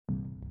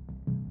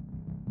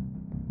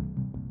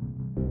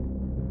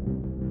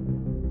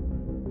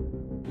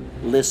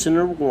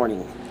Listener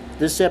warning.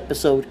 This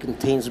episode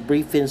contains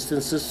brief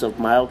instances of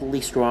mildly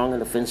strong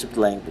and offensive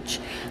language.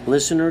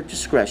 Listener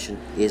discretion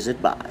is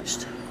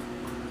advised.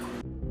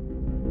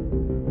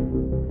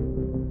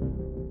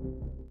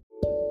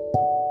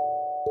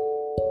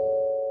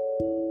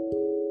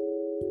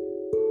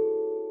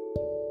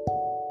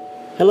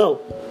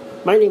 Hello,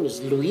 my name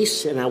is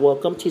Luis, and I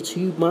welcome you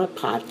to my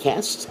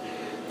podcast,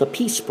 The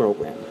Peace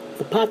Program,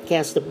 the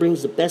podcast that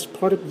brings the best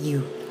part of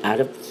you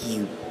out of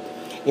you.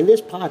 In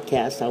this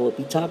podcast, I will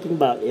be talking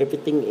about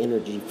everything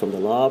energy, from the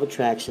law of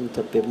attraction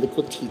to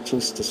biblical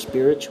teachings to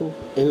spiritual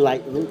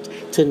enlightenment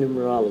to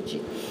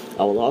numerology.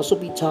 I will also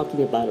be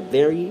talking about a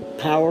very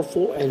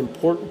powerful and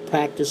important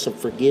practice of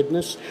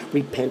forgiveness,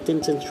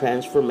 repentance, and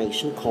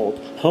transformation called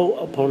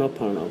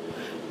Ho'oponopono,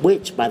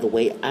 which, by the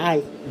way,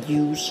 I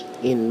use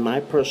in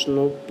my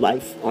personal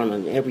life on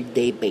an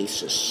everyday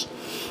basis.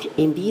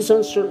 In these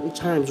uncertain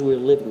times we're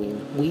living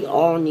in, we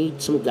all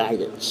need some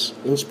guidance,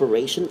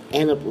 inspiration,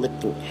 and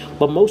uplifting.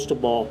 But most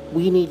of all,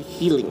 we need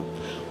healing.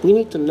 We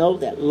need to know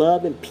that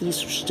love and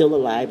peace are still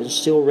alive and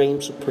still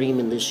reign supreme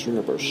in this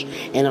universe.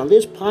 And on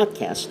this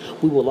podcast,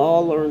 we will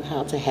all learn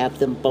how to have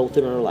them both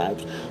in our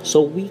lives,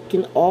 so we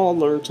can all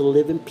learn to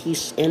live in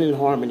peace and in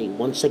harmony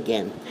once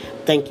again.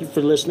 Thank you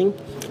for listening.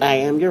 I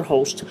am your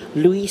host,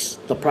 Luis,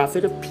 the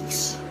Prophet of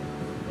Peace.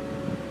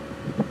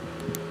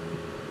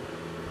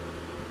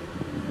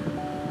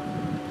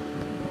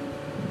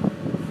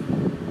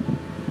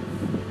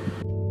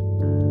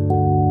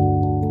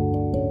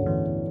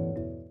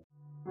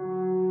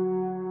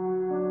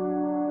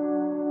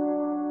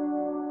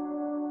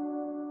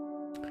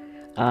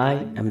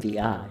 I am the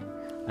I.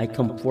 I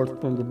come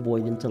forth from the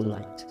void into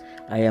light.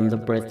 I am the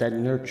breath that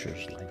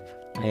nurtures life.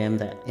 I am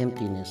that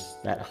emptiness,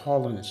 that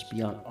hollowness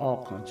beyond all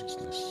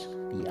consciousness.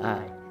 The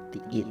I,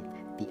 the it,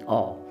 the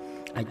all.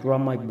 I draw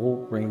my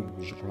bold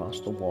rainbows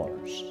across the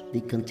waters, the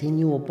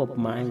continuum of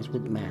minds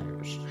with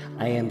matters.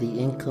 I am the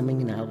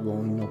incoming and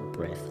outgoing of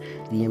breath,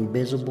 the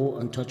invisible,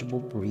 untouchable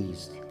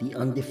breeze, the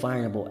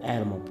undefinable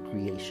atom of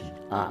creation.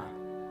 I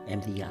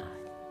am the I.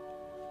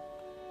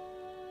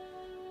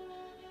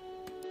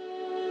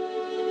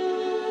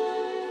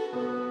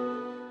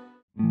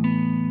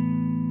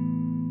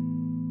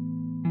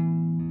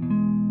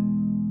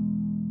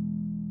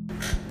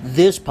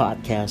 This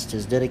podcast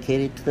is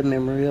dedicated to the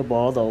memory of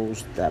all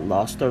those that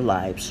lost their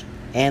lives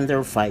and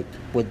their fight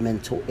with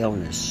mental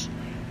illness.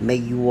 May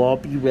you all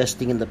be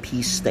resting in the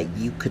peace that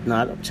you could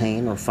not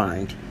obtain or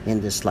find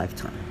in this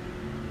lifetime.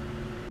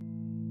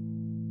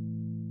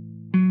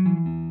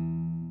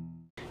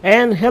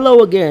 And hello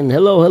again.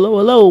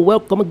 Hello.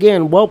 Welcome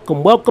again.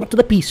 Welcome to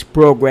the Peace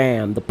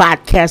Program, the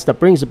podcast that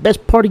brings the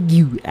best part of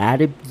you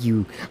out of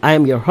you. I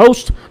am your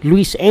host,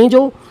 Luis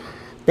Angel.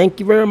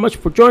 Thank you very much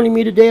for joining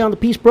me today on the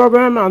Peace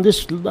Program on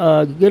this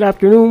good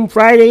afternoon,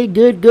 Friday.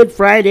 Good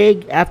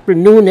Friday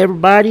afternoon,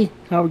 everybody.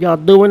 How are y'all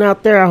doing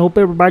out there? I hope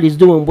everybody's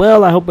doing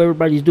well. I hope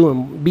everybody's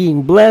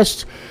being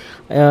blessed.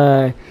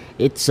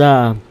 It's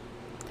the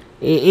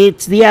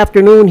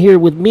afternoon here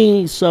with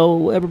me,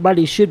 so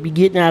everybody should be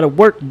getting out of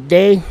work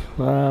today.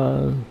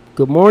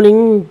 Good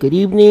morning, good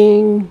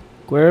evening,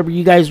 wherever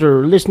you guys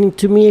are listening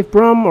to me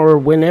from, or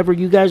whenever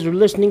you guys are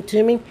listening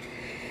to me.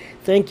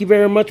 Thank you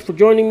very much for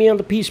joining me on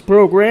the Peace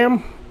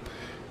Program.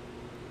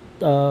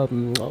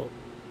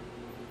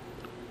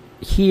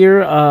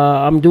 Here,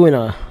 I'm doing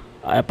a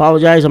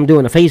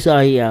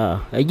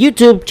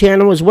YouTube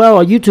channel as well,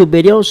 a YouTube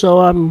video.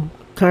 So I'm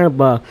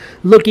kind of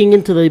looking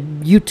into the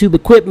YouTube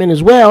equipment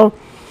as well.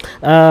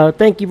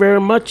 Thank you very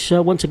much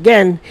once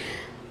again.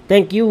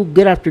 Thank you.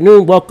 Good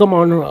afternoon. Welcome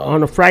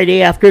on a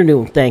Friday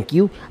afternoon. Thank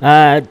you.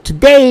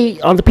 Today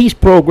on the Peace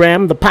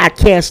Program, the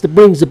podcast that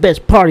brings the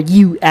best part of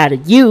you out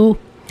of you.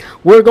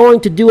 We're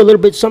going to do a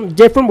little bit something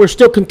different. We're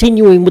still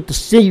continuing with the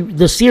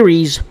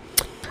series,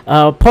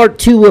 part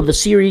 2 of the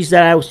series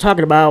that I was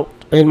talking about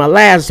in my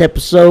last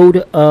episode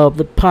of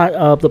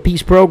the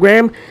Peace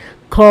Program,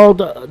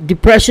 called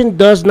 "Depression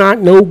Does Not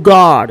Know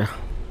God."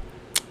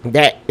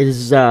 That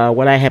is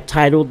what I have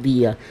titled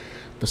the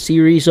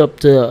series of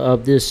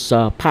this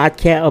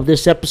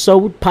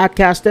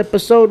podcast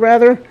episode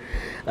rather.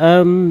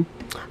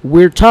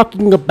 We're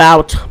talking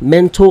about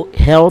mental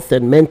health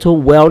and mental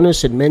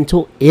wellness and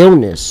mental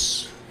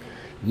illness.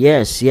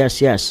 Yes.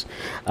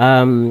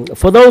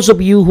 For those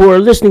of you who are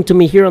listening to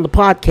me here on the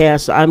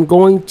podcast, I'm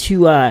going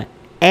to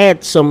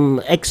add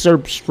some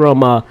excerpts from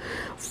my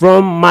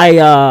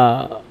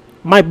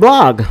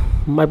blog.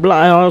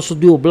 I also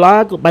do a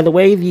blog. By the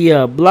way,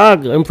 the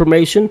blog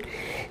information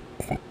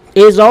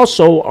is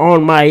also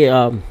on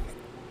my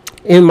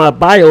in my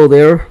bio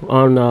there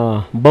on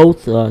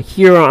both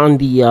here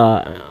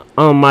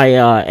on my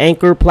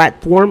Anchor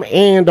platform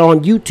and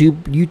on YouTube.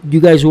 You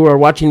guys who are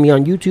watching me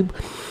on YouTube,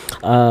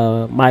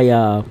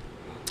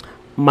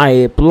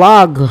 my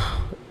blog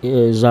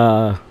is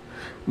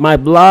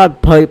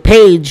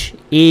page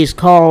is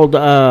called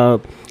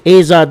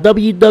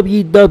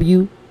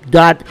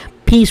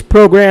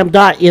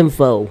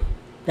www.peaceprogram.info.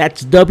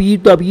 That's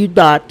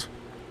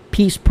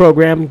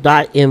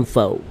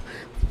www.peaceprogram.info.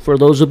 For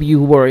those of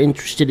you who are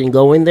interested in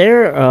going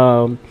there,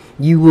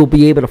 you will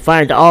be able to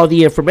find all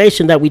the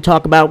information that we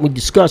talk about and we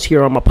discuss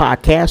here on my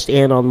podcast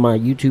and on my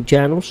YouTube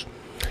channels,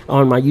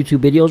 on my YouTube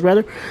videos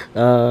rather.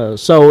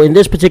 So in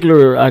this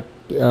particular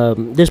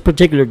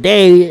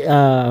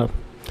day,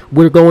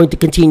 we're going to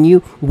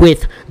continue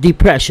with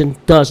Depression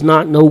Does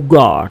Not Know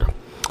God.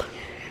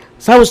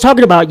 So I was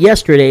talking about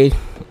yesterday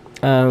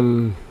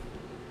on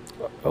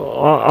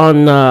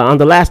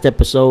the last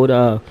episode.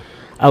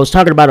 I was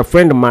talking about a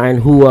friend of mine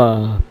who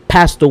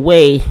passed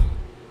away,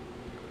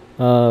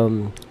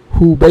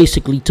 who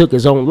basically took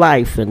his own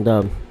life,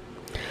 and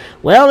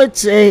well,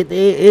 it's a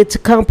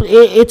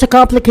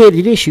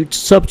complicated issue.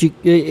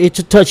 It's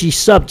a touchy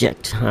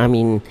subject. I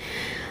mean,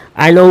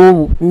 I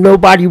know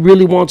nobody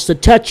really wants to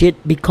touch it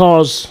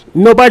because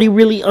nobody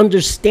really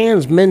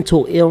understands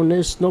mental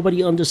illness.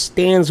 Nobody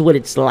understands what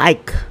it's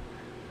like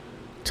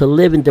to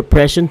live in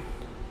depression,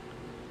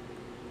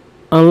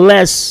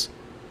 unless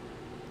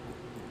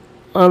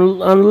you're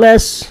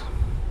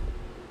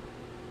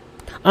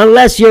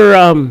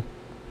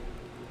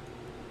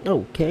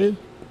okay.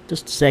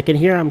 Just a second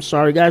here. I'm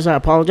sorry, guys. I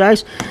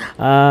apologize.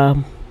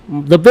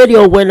 The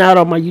video went out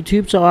on my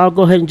YouTube, so I'll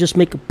go ahead and just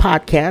make a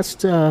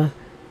podcast.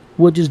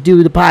 We'll just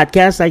do the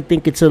podcast. I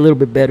think it's a little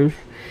bit better.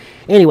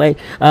 Anyway,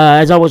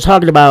 as I was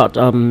talking about,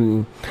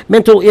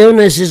 mental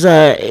illness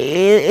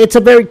it's a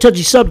very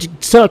touchy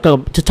subject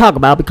to talk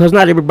about because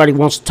not everybody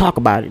wants to talk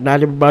about it.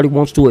 Not everybody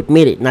wants to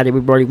admit it. Not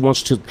everybody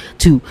wants to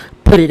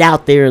put it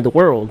out there in the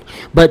world.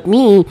 But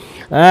me,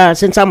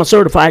 since I'm a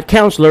certified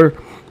counselor,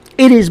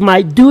 it is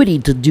my duty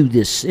to do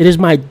this. It is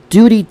my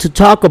duty to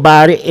talk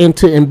about it and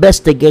to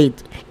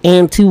investigate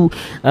and to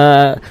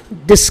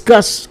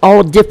discuss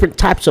all different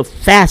types of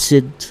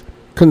facets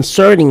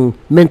concerning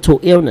mental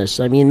illness.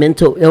 I mean,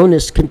 mental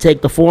illness can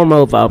take the form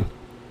of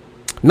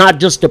not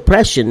just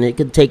depression. It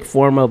can take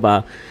form of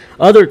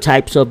other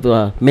types of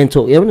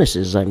mental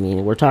illnesses. I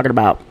mean, we're talking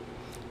about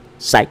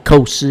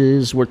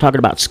psychosis. We're talking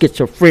about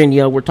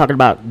schizophrenia. We're talking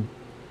about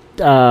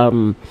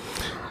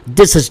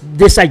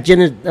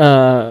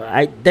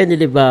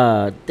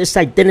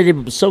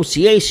disidentitive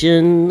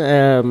association,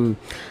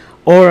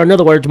 or in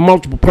other words,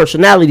 multiple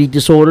personality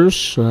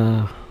disorders.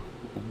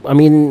 I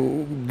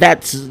mean,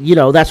 that's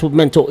what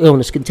mental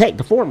illness can take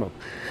the form of.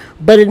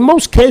 But in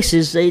most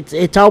cases,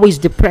 it's always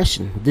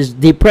depression. There's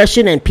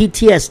depression and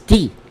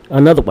PTSD.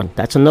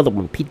 That's another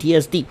one,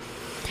 PTSD.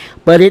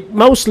 But it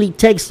mostly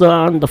takes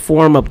on the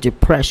form of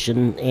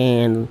depression.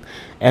 And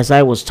as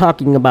I was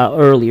talking about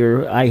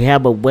earlier, I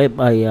have a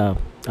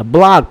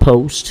blog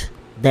post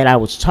that I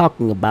was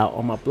talking about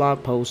on my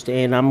blog post,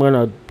 and I'm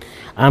gonna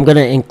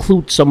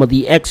include some of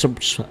the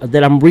excerpts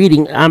that I'm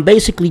reading. I'm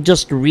basically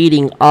just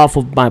reading off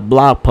of my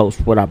blog post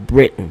what I've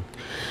written.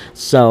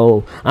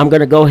 So I'm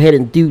gonna go ahead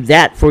and do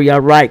that for you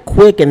right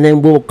quick, and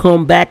then we'll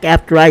come back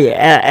after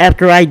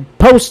I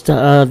post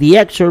the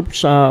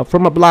excerpts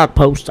from a blog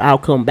post. I'll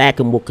come back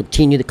and we'll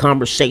continue the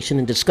conversation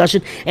and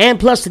discussion. And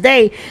plus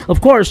today,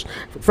 of course,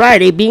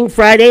 Friday being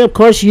Friday, of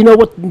course, you know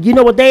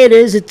what day it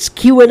is. It's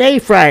Q&A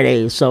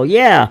Friday. So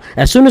yeah,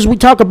 as soon as we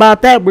talk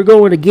about that, we're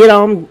going to get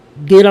on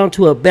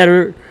to a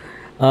better,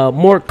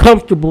 more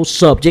comfortable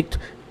subject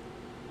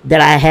that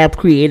I have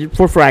created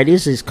for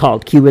Fridays. Is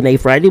called Q&A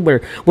Friday,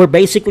 where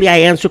basically I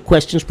answer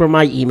questions from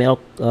my email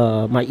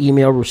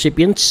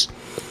recipients,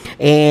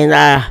 and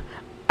I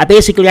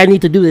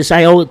need to do this.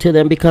 I owe it to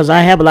them because I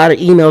have a lot of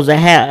emails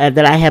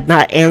that I have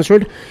not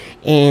answered,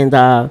 and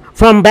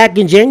from back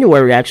in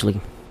January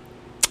actually.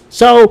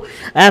 So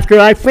after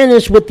I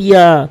finish with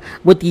the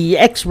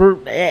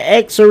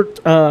excerpt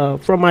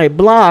from my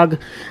blog,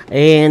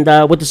 and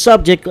with the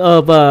subject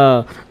of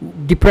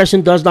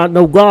Depression Does Not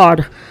Know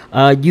God,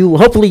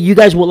 hopefully you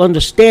guys will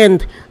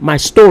understand my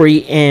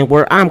story and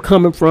where I'm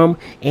coming from,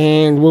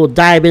 and we'll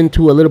dive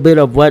into a little bit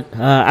of what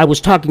I was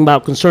talking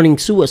about concerning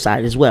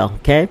suicide as well.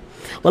 Okay.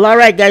 Well, all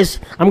right, guys,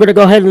 I'm going to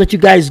go ahead and let you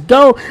guys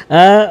go.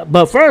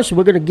 But first,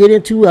 we're going to get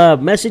into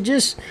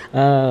messages.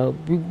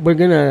 We're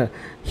going to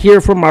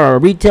hear from our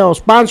retail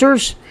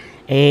sponsors,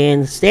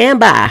 and stand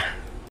by.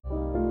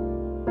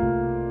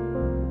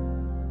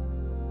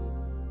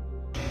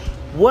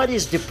 What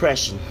is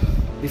depression?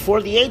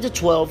 Before the age of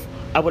 12,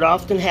 I would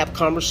often have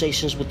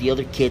conversations with the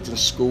other kids in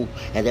school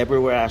and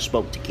everywhere I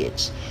spoke to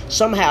kids.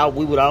 Somehow,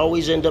 we would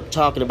always end up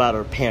talking about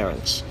our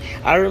parents.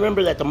 I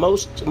remember that the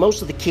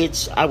most of the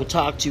kids I would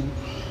talk to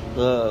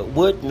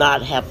would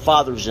not have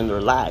fathers in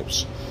their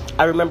lives.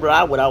 I remember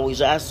I would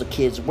always ask the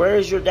kids, "Where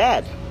is your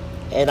dad?"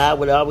 And I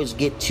would always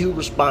get two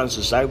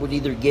responses. I would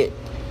either get,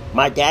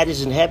 "My dad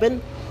is in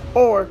heaven,"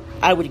 or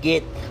I would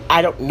get,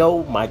 "I don't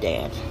know my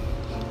dad."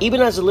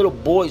 Even as a little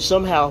boy,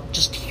 somehow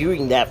just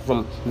hearing that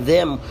from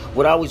them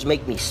would always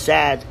make me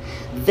sad.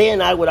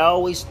 Then I would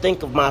always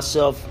think of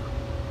myself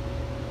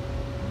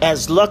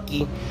as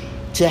lucky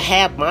to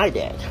have my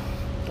dad.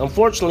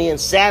 Unfortunately and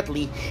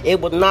sadly,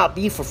 it would not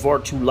be for far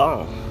too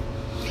long.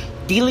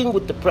 Dealing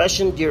with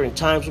depression during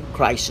times of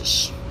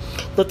crisis.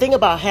 The thing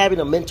about having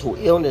a mental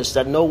illness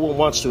that no one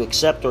wants to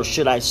accept, or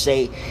should I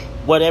say,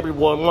 what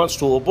everyone wants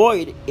to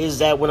avoid, is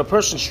that when a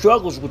person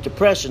struggles with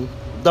depression,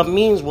 The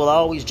means will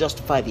always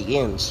justify the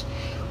ends.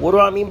 What do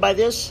I mean by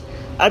this?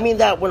 I mean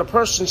that when a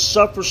person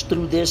suffers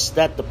through this,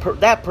 that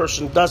that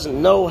person doesn't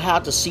know how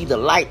to see the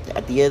light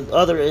at the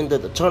other end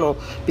of the tunnel,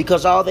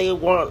 because all they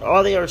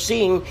are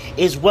seeing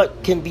is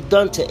what can be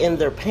done to end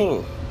their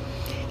pain.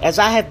 As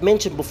I have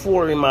mentioned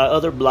before in my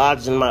other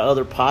blogs and my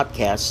other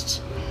podcasts,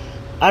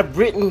 I've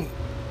written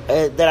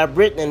and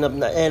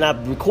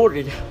I've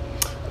recorded.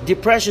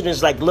 Depression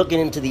is like looking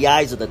into the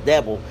eyes of the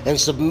devil and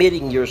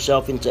submitting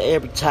yourself into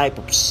every type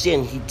of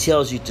sin he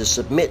tells you to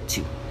submit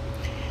to.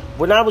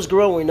 When I was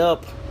growing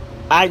up,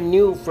 I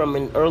knew from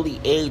an early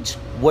age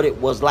what it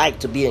was like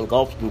to be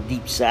engulfed in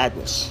deep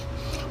sadness.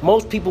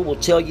 Most people will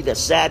tell you that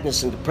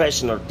sadness and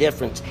depression are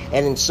different,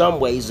 and in some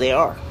ways they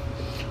are.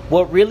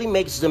 What really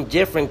makes them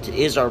different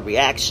is our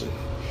reaction.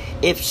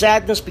 If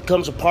sadness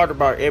becomes a part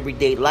of our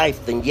everyday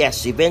life, then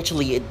yes,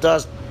 eventually it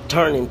does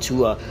turn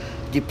into a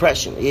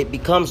depression. It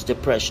becomes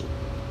depression.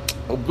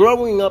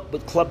 Growing up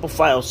with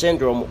Klepophile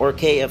syndrome, or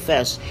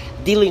KFS,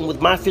 dealing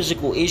with my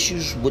physical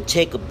issues would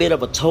take a bit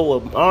of a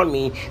toll on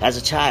me as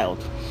a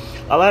child.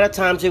 A lot of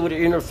times it would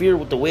interfere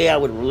with the way I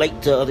would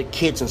relate to other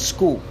kids in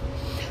school.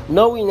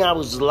 Knowing I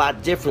was a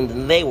lot different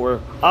than they were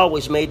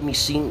always made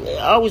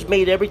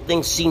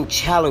everything seem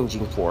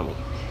challenging for me.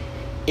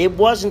 It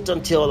wasn't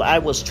until I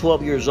was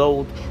 12 years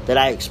old that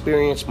I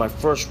experienced my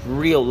first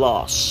real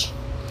loss.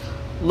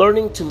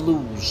 Learning to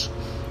lose.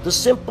 The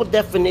simple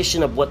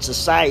definition of what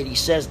society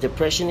says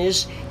depression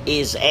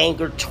is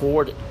anger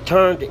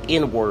turned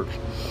inward.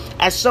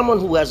 As someone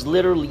who has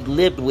literally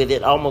lived with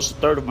it almost a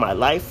third of my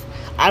life,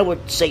 I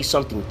would say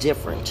something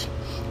different.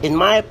 In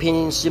my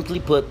opinion, simply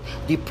put,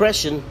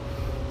 depression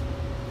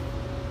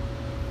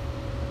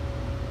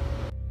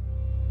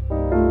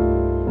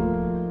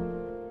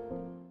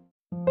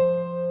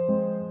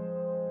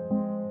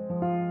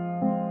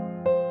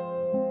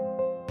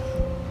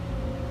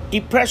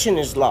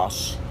is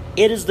loss.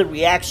 It is the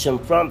reaction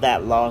from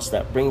that loss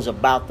that brings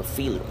about the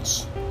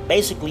feelings.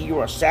 Basically, you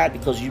are sad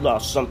because you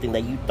lost something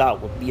that you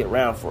thought would be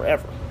around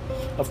forever.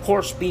 Of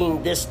course,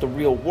 being this the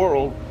real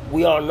world,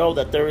 we all know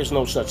that there is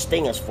no such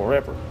thing as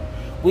forever.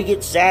 We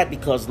get sad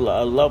because a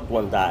loved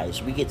one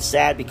dies. We get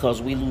sad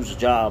because we lose a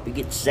job. We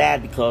get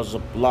sad because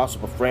of the loss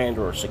of a friend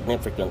or a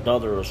significant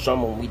other or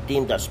someone we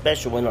deemed as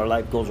special in our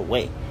life goes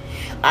away.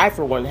 I,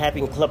 for one,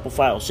 having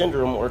Klepophile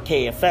syndrome, or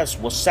KFS,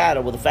 was sad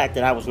over the fact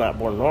that I was not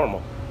born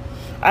normal.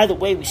 Either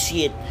way we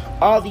see it,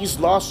 all these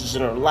losses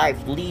in our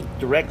life lead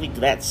directly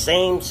to that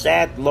same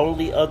sad,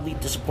 lonely, ugly,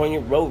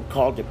 disappointing road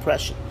called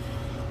depression.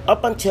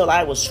 Up until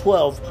I was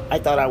 12, I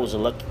thought I was a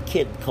lucky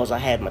kid because I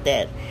had my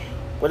dad.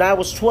 When I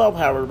was 12,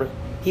 however,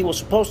 he was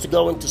supposed to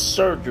go into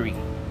surgery.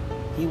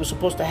 He was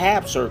supposed to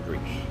have surgery.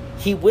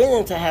 He went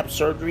in to have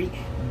surgery,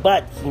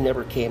 but he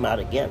never came out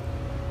again.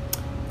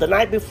 The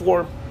night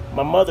before,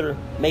 my mother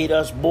made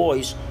us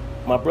boys,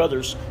 my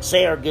brothers,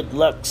 say our good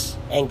lucks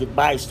and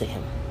goodbyes to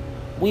him.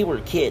 We were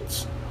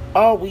kids.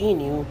 All we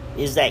knew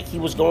is that he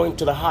was going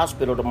to the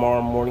hospital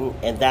tomorrow morning,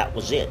 and that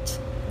was it.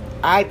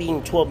 I,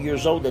 being 12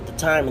 years old at the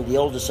time and the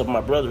oldest of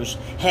my brothers,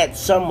 had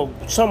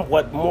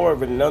somewhat more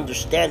of an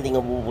understanding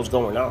of what was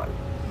going on.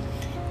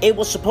 It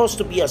was supposed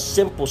to be a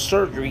simple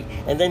surgery,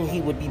 and then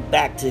he would be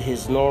back to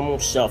his normal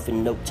self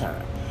in no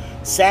time.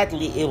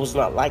 Sadly, it was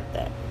not like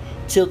that.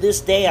 Till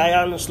this day,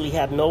 I honestly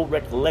have no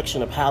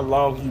recollection of how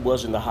long he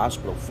was in the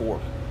hospital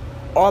for.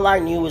 All I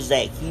knew is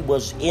that he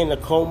was in a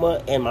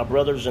coma, and my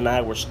brothers and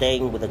I were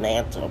staying with an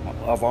aunt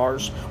of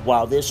ours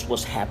while this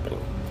was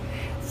happening.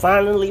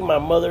 Finally, my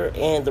mother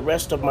and the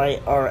rest of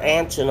our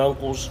aunts and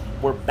uncles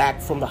were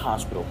back from the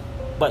hospital,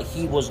 but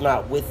he was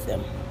not with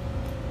them.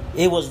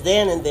 It was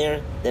then and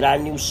there that I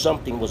knew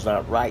something was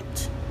not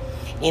right.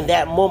 In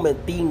that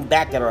moment, being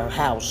back at our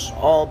house,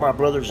 all my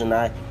brothers and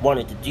I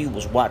wanted to do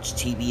was watch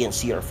TV and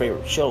see our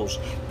favorite shows,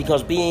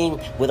 because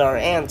being with our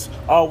aunts,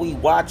 all we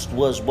watched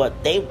was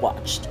what they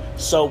watched.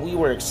 So we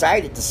were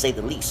excited, to say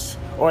the least,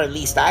 or at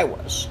least I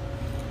was.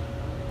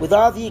 With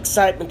all the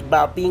excitement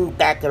about being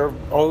back at our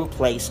own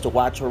place to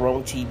watch our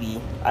own TV,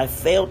 I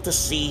failed to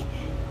see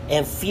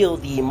and feel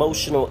the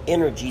emotional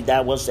energy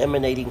that was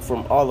emanating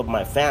from all of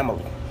my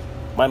family,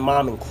 my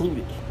mom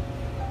included.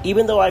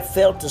 Even though I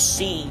failed to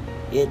see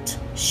it,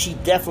 she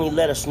definitely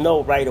let us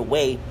know right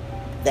away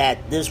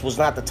that this was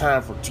not the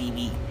time for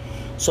TV,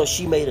 so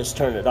she made us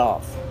turn it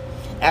off.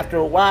 After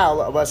a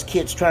while of us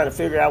kids trying to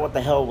figure out what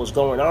the hell was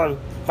going on,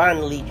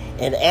 finally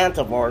an aunt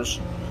of ours,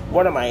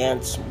 one of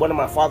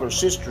my father's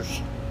sisters,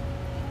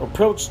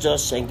 approached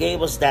us and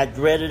gave us that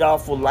dreaded,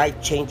 awful,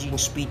 life-changing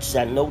speech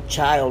that no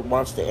child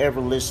wants to ever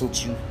listen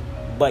to,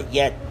 but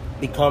yet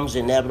becomes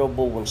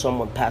inevitable when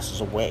someone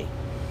passes away.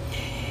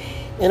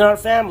 In our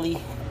family,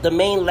 the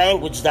main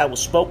language that was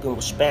spoken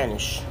was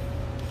Spanish.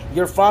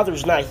 "Your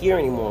father's not here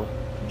anymore,"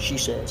 she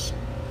says.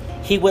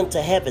 "He went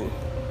to heaven,"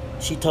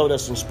 she told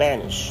us in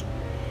Spanish.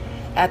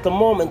 At the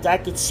moment, I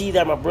could see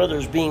that my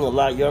brothers, being a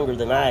lot younger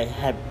than I,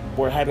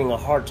 were having a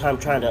hard time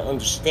trying to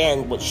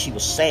understand what she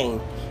was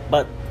saying.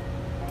 But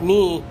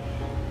me,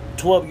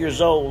 12 years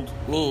old,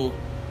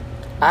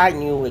 I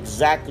knew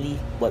exactly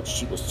what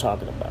she was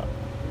talking about.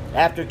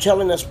 After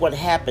telling us what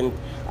happened,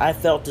 I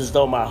felt as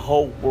though my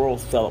whole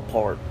world fell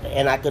apart,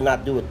 and I could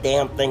not do a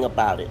damn thing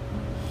about it.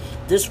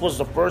 This was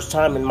the first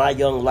time in my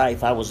young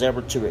life I was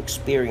ever to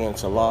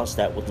experience a loss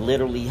that would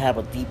literally have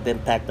a deep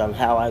impact on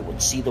how I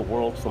would see the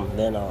world from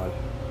then on.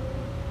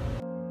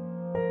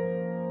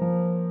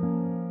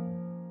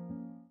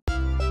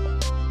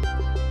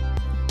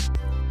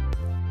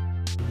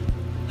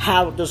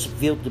 How does it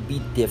feel to be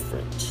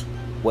different?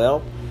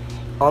 Well,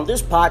 on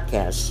this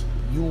podcast,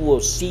 you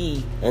will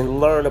see and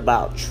learn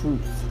about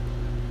truth.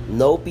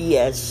 No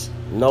BS,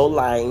 no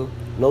lying,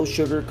 no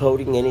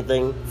sugarcoating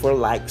anything for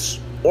likes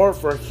or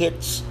for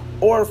hits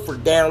or for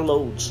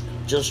downloads.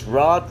 Just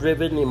raw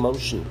driven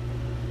emotion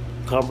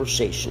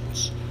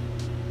conversations.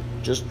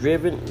 Just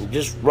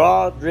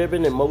raw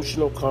driven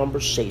emotional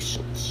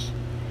conversations.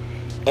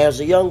 As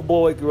a young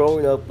boy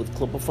growing up with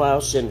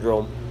Klippel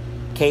syndrome,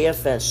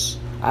 KFS,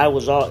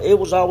 it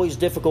was always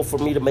difficult for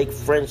me to make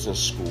friends in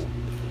school.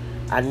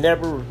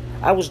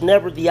 I was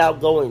never the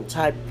outgoing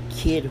type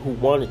kid who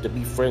wanted to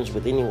be friends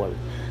with anyone.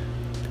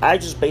 I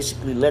just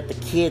basically let the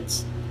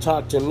kids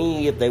talk to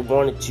me if they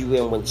wanted to,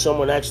 and when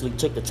someone actually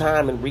took the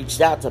time and reached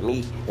out to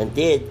me and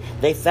did,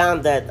 they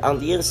found that on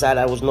the inside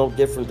I was no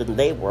different than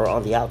they were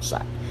on the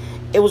outside.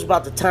 It was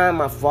about the time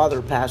my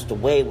father passed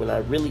away when I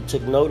really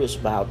took notice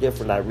of how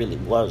different I really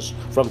was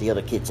from the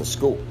other kids in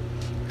school.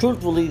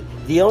 Truthfully,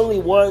 the only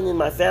one in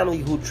my family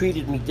who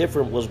treated me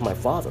different was my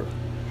father.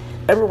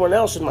 Everyone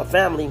else in my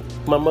family,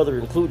 my mother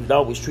included,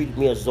 always treated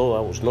me as though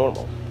I was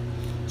normal.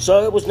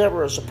 So it was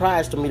never a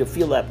surprise to me to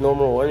feel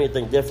abnormal or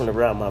anything different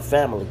around my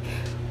family.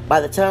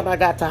 By the time I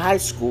got to high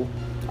school,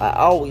 I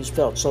always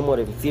felt somewhat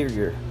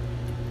inferior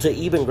to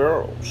even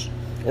girls.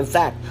 In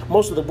fact,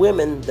 most of the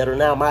women that are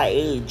now my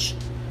age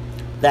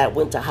that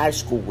went to high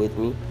school with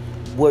me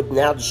would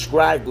now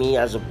describe me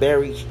as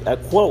a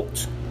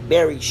quote,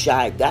 very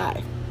shy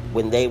guy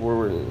when they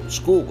were in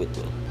school with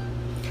me.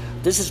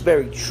 This is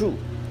very true.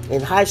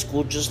 In high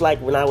school, just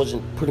like when I was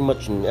pretty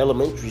much in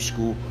elementary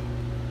school,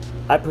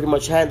 I pretty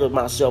much handled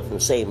myself in the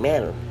same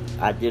manner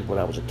I did when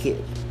I was a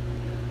kid.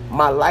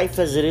 My life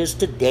as it is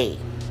today,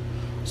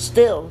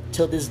 still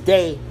till this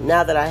day,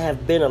 now that I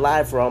have been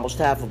alive for almost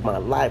half of my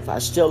life, I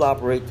still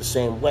operate the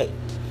same way.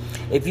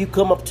 If you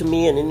come up to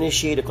me and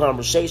initiate a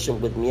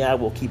conversation with me, I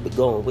will keep it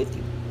going with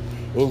you.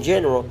 In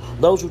general,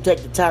 those who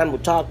take the time to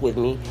talk with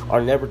me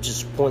are never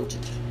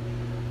disappointed.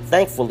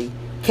 Thankfully,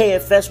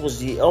 KFS was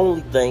the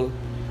only thing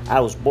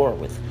I was born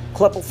with.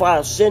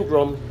 Klippel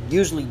syndrome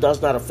usually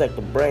does not affect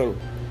the brain.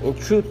 In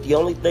truth, the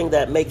only thing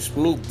that makes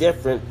me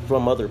different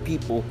from other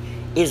people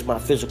is my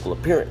physical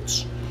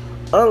appearance.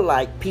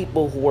 Unlike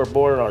people who are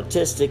born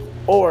autistic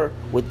or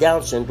with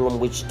Down syndrome,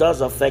 which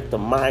does affect the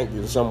mind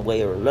in some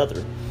way or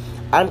another,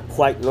 I'm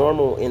quite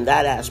normal in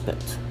that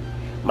aspect.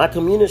 My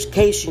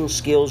communication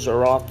skills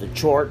are off the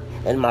chart,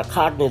 and my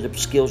cognitive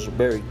skills are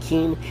very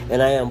keen,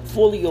 and I am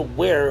fully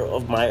aware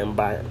of my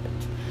environment.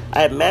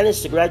 I have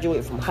managed to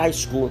graduate from high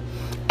school,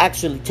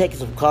 actually taken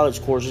some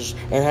college courses,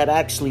 and have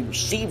actually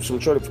received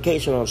some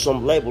certification on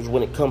some levels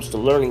when it comes to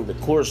learning the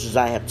courses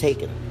I have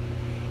taken.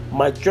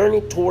 My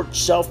journey towards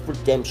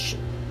self-redemption.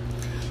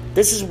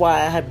 This is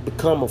why I have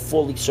become a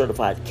fully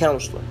certified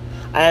counselor.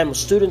 I am a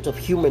student of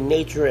human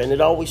nature, and it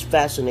always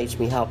fascinates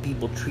me how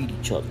people treat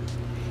each other,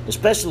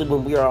 especially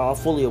when we are all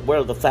fully aware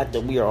of the fact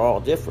that we are all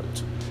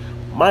different.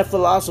 My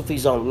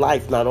philosophies on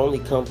life not only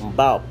come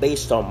about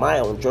based on my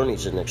own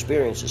journeys and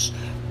experiences,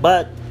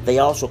 but they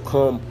also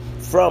come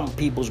from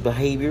people's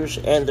behaviors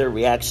and their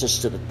reactions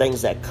to the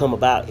things that come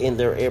about in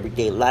their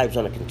everyday lives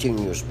on a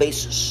continuous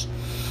basis.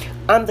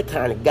 I'm the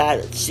kind of guy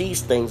that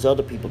sees things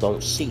other people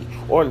don't see,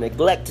 or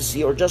neglect to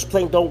see, or just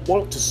plain don't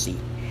want to see.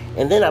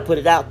 And then I put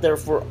it out there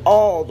for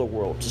all the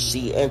world to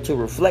see and to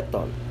reflect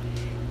on.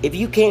 If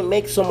you can't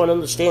make someone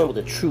understand with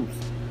the truth,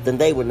 then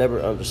they will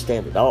never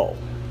understand at all.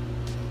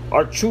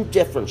 Our true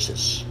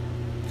differences.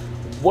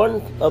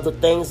 One of the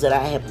things that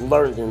I have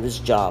learned in this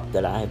job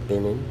that I have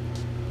been in,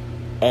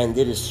 and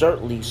it is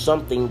certainly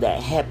something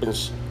that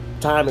happens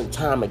time and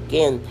time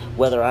again,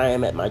 whether I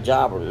am at my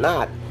job or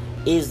not,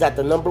 is that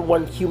the number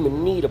one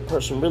human need a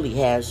person really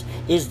has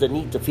is the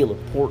need to feel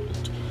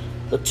important.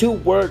 The two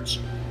words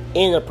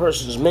in a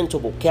person's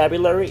mental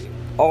vocabulary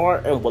are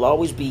and will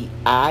always be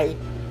I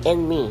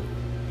and me.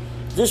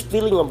 This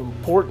feeling of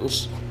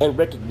importance and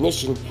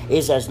recognition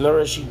is as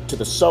nourishing to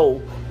the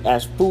soul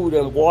as food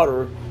and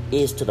water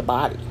is to the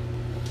body.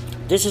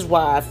 This is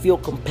why I feel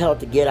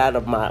compelled to get out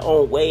of my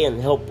own way and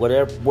help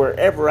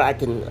wherever I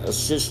can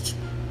assist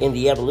in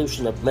the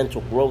evolution of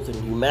mental growth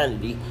in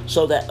humanity,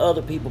 so that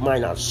other people might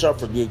not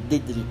suffer the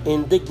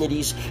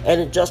indignities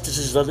and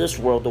injustices of this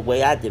world the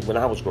way I did when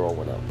I was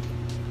growing up.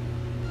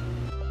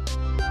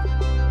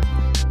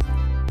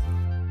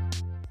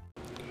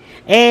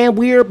 And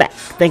we're back.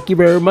 Thank you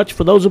very much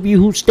for those of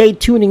you who stayed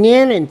tuning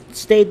in and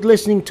stayed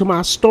listening to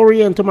my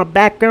story and to my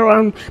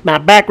background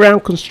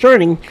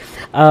concerning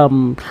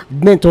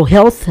mental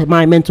health,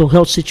 my mental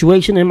health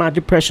situation and my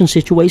depression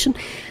situation.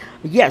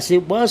 Yes,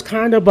 it was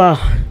kind of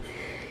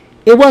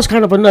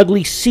an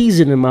ugly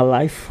season in my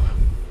life.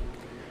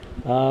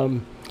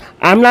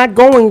 I'm not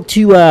going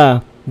to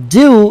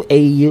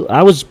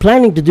I was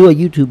planning to do a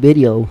YouTube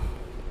video,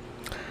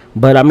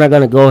 but I'm not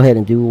going to go ahead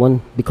and do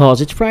one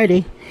because it's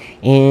Friday,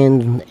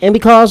 and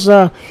because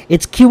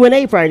it's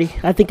Q&A Friday.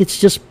 I think it's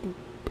just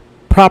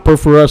proper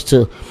for us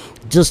to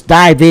just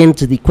dive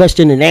into the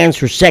question and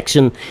answer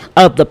section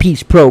of the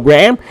Peace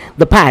Program,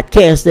 the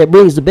podcast that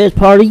brings the best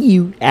part of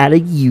you out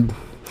of you.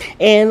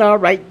 And all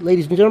right,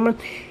 ladies and gentlemen,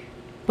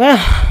 well,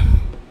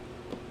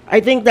 I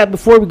think that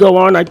before we go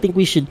on, I think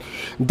we should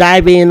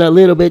dive in a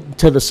little bit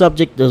to the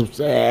subject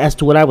as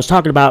to what I was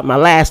talking about in my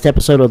last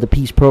episode of the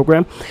Peace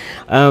Program.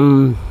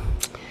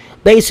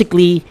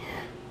 Basically,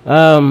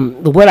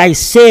 what I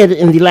said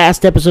in the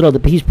last episode of the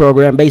Peace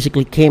Program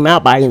basically came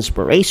out by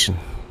inspiration.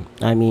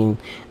 I mean,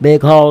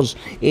 because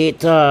it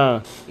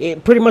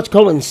pretty much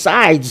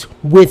coincides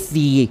with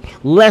the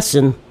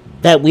lesson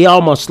that we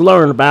all must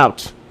learn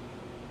about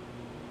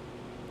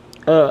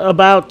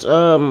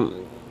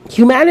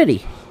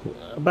humanity.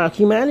 About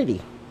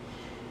humanity.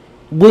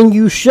 When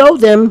you show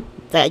them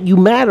that you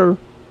matter,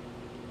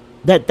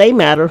 that they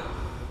matter,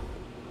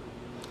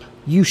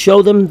 you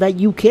show them that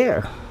you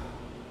care.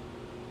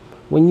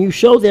 When you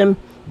show them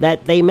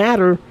that they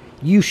matter,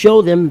 you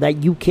show them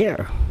that you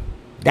care.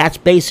 That's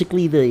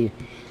basically the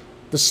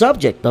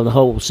subject of the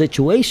whole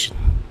situation.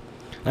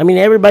 I mean,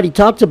 everybody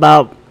talks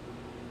about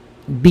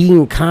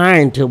being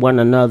kind to one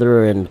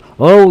another and,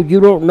 oh, you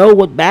don't know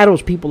what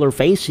battles people are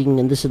facing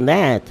and this and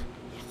that.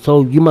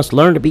 So you must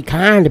learn to be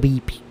kind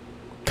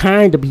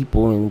to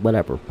people and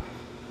whatever.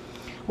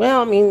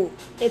 Well, I mean,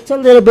 it's a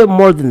little bit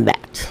more than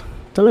that.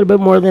 It's a little bit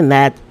more than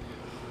that.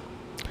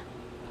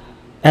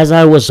 As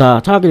I was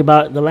talking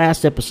about the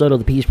last episode of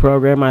the Peace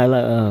Program, I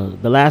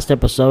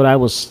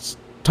was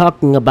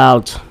talking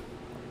about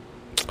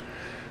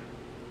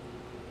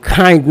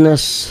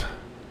kindness.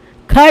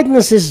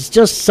 Kindness is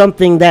just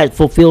something that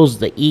fulfills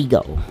the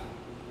ego.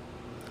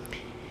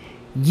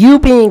 You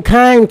being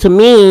kind to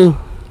me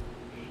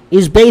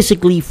is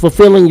basically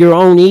fulfilling your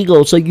own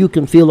ego so you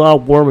can feel all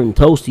warm and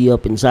toasty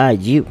up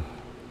inside you.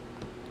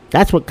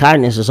 That's what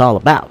kindness is all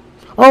about.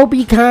 Oh,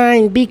 be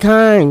kind, be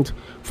kind.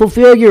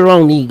 Fulfill your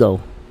own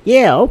ego.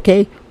 Yeah,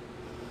 okay.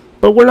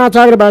 But we're not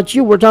talking about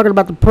you. We're talking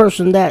about the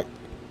person that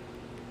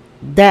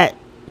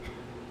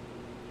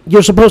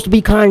you're supposed to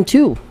be kind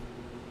to.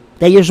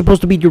 That you're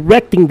supposed to be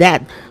directing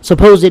that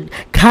supposed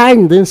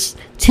kindness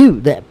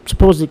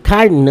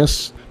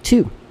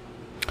to.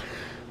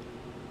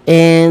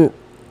 And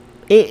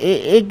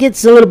it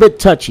gets a little bit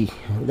touchy,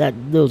 that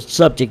little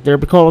subject there,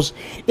 because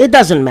it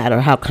doesn't matter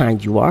how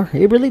kind you are.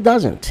 It really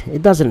doesn't.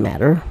 It doesn't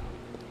matter.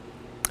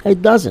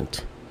 It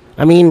doesn't.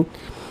 I mean,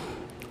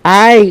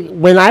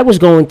 when I was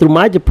going through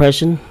my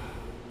depression,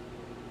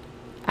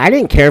 I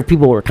didn't care if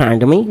people were kind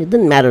to me. It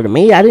didn't matter to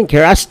me. I didn't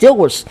care. I still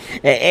was.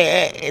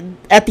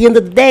 At the end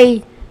of the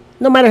day,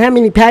 no matter how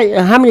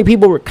many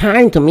people were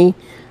kind to me,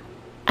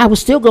 I was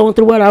still going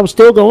through what I was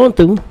still going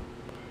through.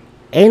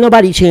 Ain't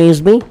nobody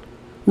changed me.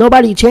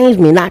 Nobody changed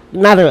me. Not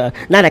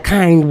a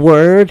kind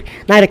word,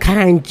 not a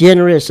kind,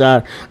 generous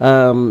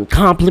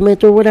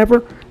compliment or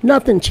whatever.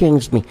 Nothing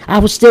changed me. I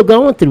was still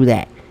going through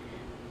that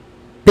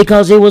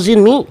because it was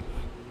in me.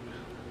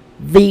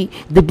 The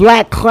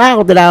black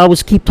cloud that I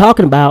always keep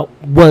talking about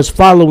was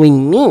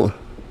following me.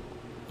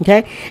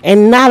 Okay?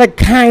 And not a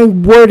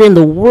kind word in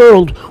the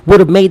world would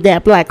have made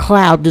that black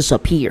cloud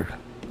disappear.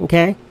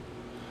 Okay?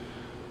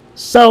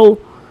 So,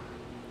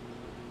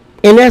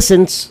 in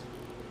essence,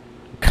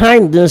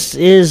 kindness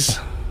is,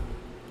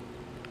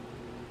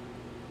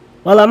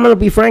 well, I'm going to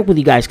be frank with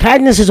you guys.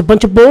 Kindness is a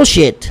bunch of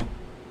bullshit.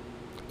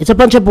 It's a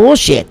bunch of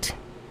bullshit.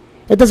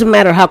 It doesn't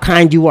matter how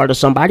kind you are to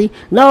somebody.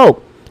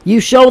 No, you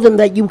show them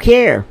that you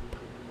care.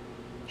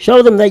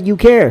 Show them that you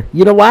care.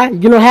 You know why?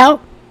 You know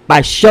how?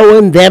 By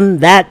showing them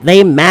that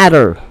they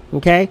matter.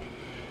 Okay?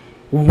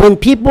 When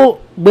people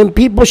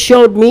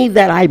showed me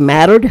that I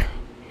mattered,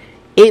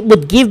 it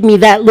would give me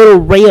that little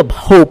ray of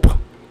hope.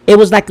 It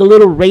was like a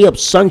little ray of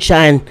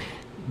sunshine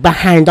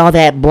behind all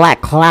that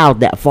black cloud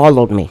that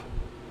followed me,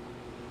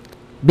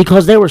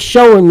 because they were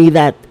showing me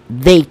that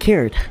they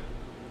cared.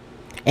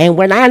 And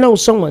when I know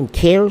someone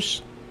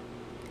cares,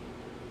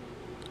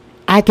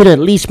 I can at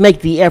least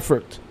make the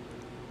effort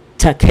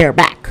to care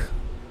back.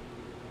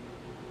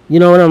 You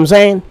know what I'm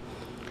saying?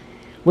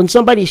 When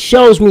somebody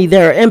shows me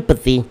their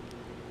empathy,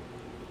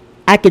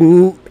 I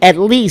can at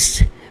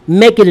least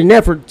make it an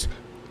effort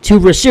to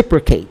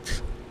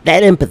reciprocate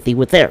that empathy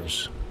with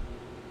theirs.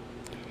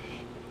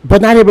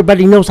 But not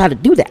everybody knows how to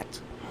do that.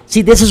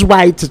 See, this is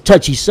why it's a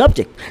touchy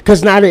subject,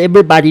 because not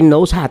everybody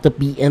knows how to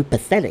be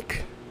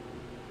empathetic.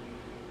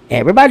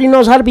 Everybody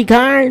knows how to be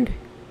kind,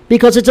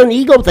 because it's an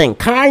ego thing.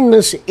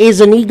 Kindness is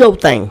an ego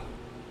thing.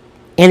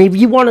 And if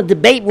you want to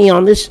debate me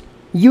on this,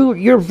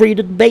 you're free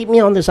to debate me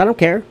on this. I don't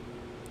care.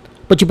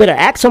 But you better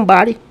ask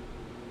somebody,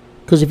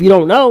 because if you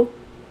don't know,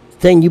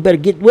 then you better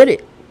get with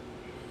it,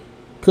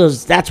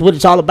 because that's what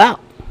it's all about.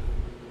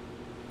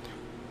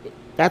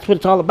 That's what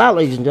it's all about,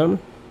 ladies and gentlemen.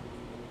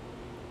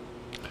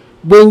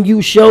 When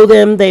you show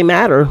them they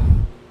matter,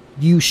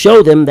 you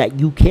show them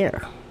that you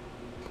care.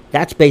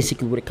 That's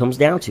basically what it comes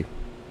down to.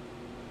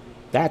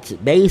 That's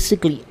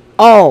basically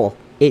all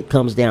it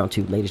comes down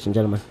to, ladies and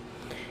gentlemen.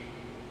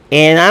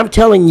 And I'm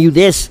telling you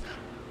this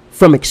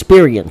from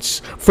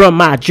experience, from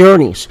my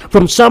journeys,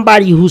 from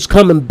somebody who's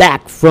coming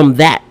back from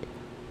that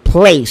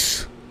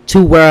place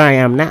to where I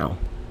am now.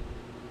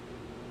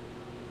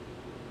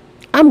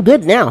 I'm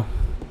good now.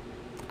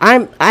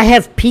 I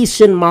have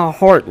peace in my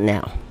heart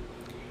now.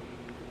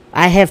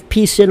 I have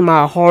peace in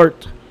my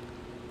heart.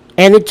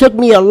 And it took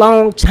me a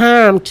long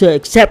time to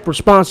accept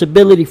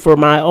responsibility for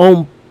my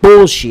own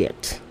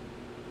bullshit.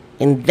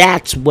 And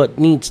that's what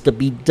needs to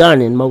be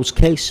done in most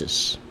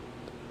cases.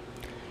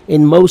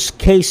 In most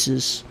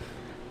cases,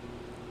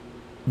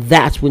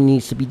 that's what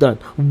needs to be done.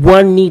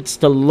 One needs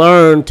to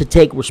learn to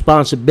take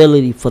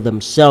responsibility for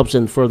themselves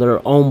and for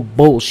their own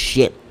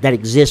bullshit that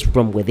exists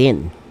from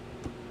within.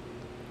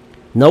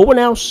 No one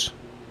else,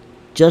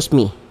 just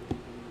me.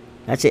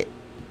 That's it.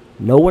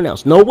 No one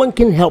else. No one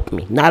can help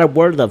me. Not a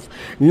word of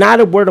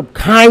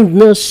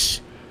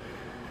kindness.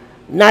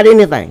 Not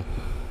anything.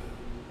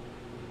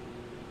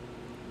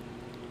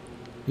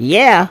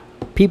 Yeah,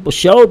 people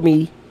showed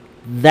me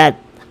that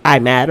I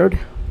mattered.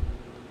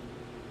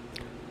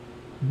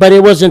 But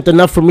it wasn't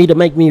enough for me to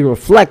make me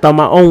reflect on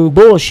my own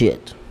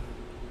bullshit.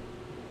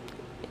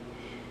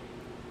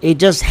 It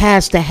just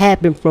has to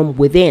happen from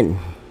within.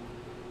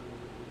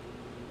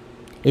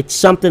 It's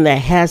something that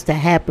has to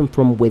happen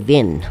from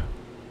within.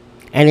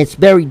 And it's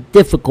very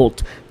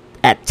difficult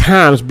at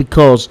times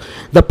because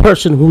the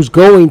person who's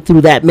going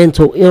through that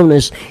mental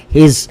illness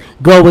is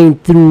going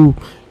through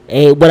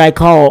what I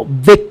call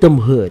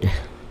victimhood.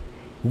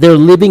 They're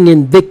living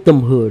in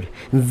victimhood.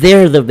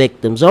 They're the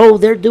victims. Oh,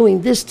 they're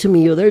doing this to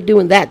me, or they're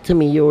doing that to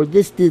me, or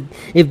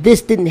if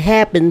this didn't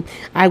happen,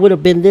 I would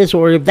have been this,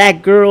 or if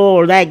that girl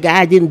or that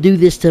guy didn't do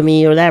this to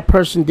me, or that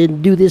person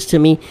didn't do this to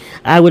me,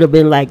 I would have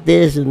been like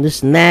this and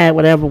this and that,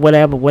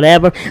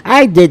 whatever.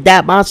 I did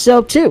that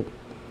myself too.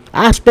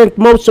 I spent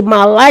most of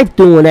my life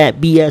doing that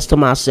BS to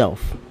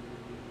myself.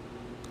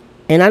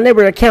 And I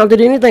never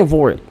accounted anything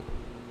for it.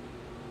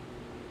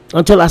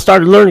 Until I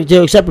started learning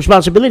to accept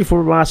responsibility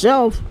for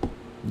myself.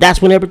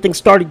 That's when everything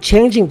started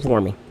changing for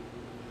me.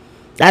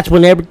 That's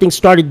when everything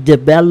started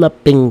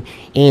developing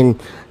in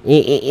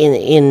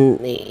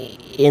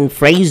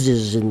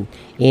phrases and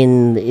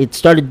it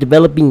started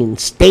developing in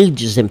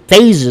stages and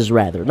phases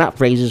rather, not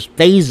phrases,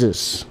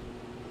 phases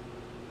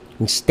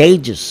and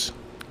stages,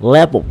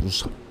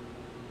 levels.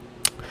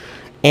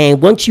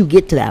 And once you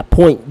get to that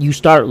point, you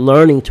start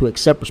learning to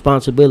accept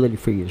responsibility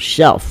for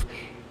yourself.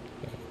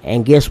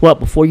 And guess what?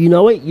 Before you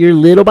know it, you're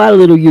little by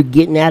little, you're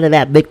getting out of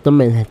that victim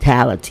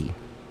mentality.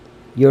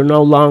 You're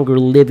no longer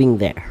living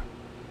there.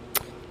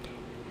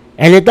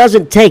 And it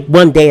doesn't take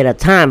one day at a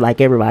time like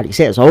everybody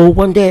says. Oh,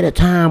 one day at a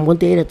time, one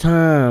day at a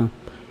time.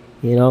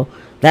 You know,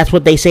 that's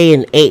what they say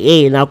in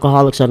AA and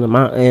Alcoholics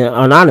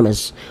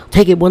Anonymous.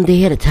 Take it one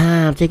day at a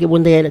time. Take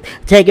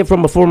it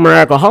from a former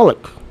alcoholic.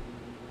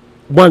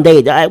 One day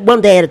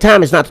at a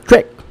time is not the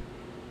trick.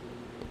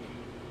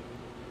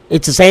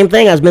 It's the same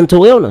thing as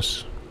mental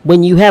illness.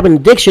 When you have an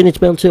addiction,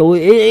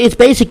 it's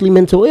basically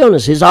mental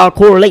illness. It all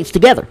correlates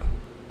together.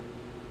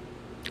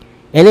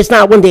 And it's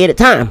not one day at a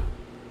time.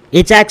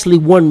 It's actually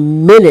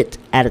 1 minute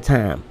at a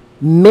time.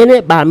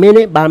 Minute by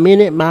minute by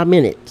minute by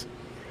minute.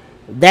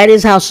 That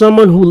is how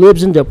someone who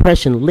lives in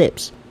depression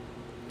lives.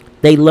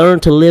 They learn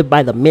to live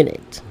by the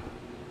minute.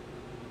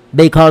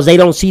 Because they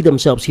don't see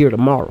themselves here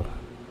tomorrow.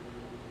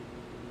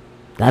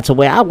 That's the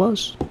way I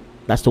was.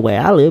 That's the way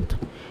I lived.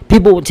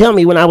 People would tell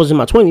me when I was in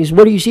my 20s,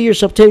 where do you see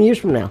yourself 10 years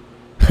from now?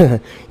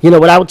 You know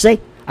what I would say?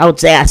 I would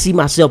say I see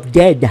myself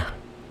dead.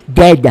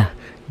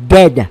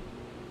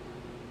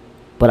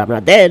 But I'm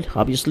not dead.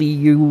 Obviously,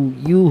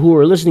 you who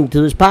are listening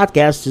to this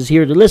podcast is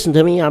here to listen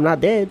to me. I'm not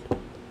dead.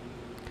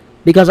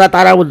 Because I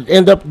thought I would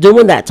end up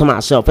doing that to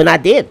myself. And I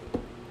did.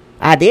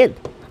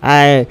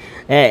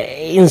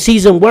 In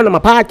season 1 of my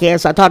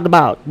podcast, I talked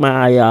about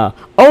my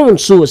own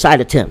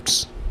suicide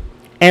attempts.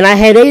 And I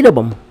had 8 of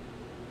them.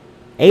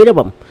 8 of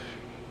them.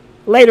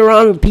 Later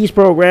on in the Peace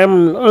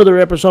Program and other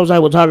episodes, I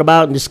will talk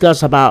about and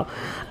discuss about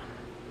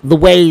the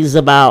ways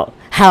about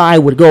how I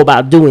would go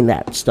about doing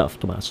that stuff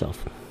to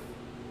myself.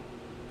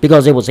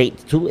 Because it was 8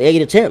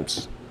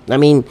 attempts. I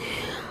mean,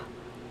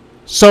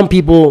 some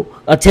people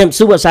attempt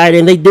suicide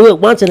and they do it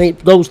once and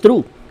it goes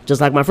through.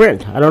 Just like my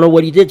friend. I don't know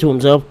what he did to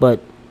himself,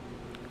 but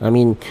I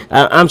mean,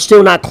 I'm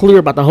still not clear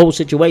about the whole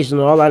situation.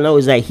 All I know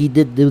is that he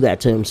did do that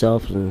to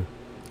himself, and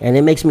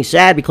it makes me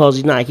sad because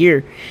he's not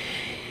here.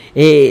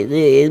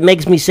 It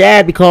makes me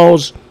sad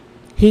because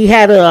he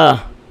had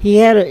a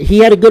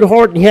good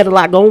heart and he had a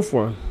lot going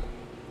for him.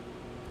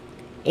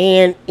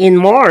 And in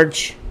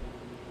March,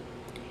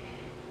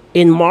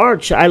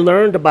 I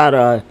learned about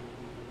an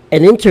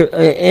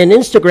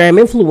Instagram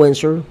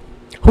influencer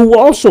who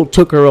also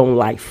took her own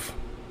life.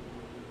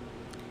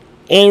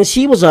 And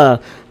she was a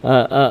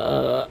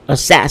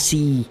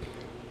sassy,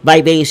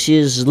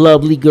 vivacious,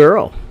 lovely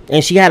girl.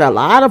 And she had a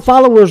lot of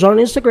followers on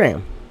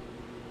Instagram.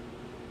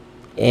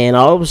 And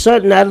all of a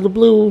sudden, out of the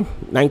blue,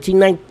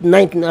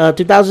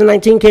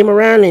 2019 came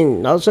around,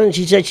 and all of a sudden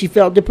she said she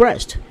felt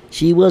depressed.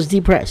 She was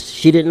depressed.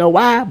 She didn't know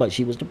why, but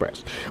she was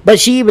depressed. But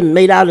she even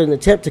made out an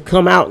attempt to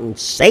come out and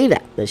say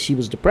that she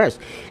was depressed.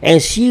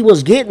 And she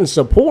was getting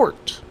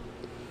support.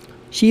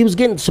 She was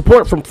getting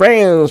support from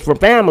friends, from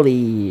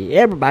family.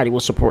 Everybody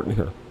was supporting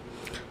her.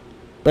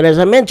 But as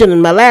I mentioned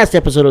in my last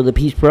episode of the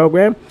Peace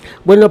Program,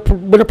 when a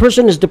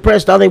person is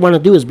depressed, all they want to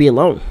do is be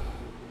alone.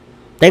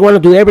 They want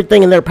to do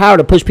everything in their power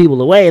to push people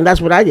away, and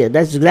that's what I did.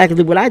 That's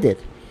exactly what I did.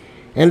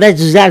 And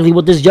that's exactly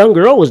what this young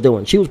girl was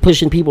doing. She was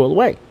pushing people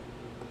away.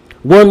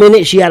 One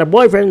minute she had a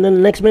boyfriend, and then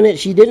the next minute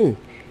she didn't.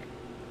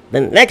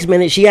 Then the next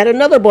minute she had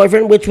another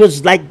boyfriend, which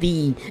was like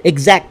the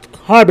exact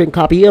carbon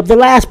copy of the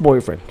last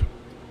boyfriend.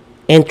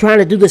 And trying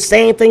to do the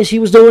same thing she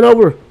was doing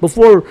over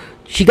before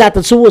she got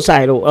the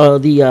suicidal,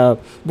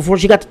 before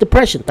she got the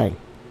depression thing.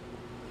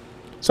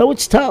 So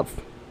it's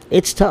tough.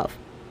 It's tough.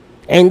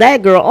 And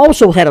that girl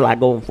also had a lot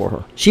going for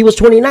her. She was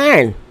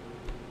 29.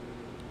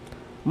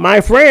 My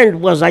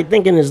friend was, I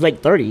think, in his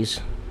late 30s.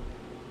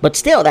 But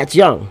still, that's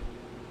young.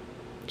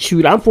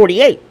 Shoot, I'm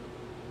 48.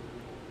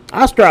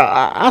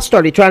 I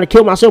started trying to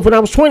kill myself when I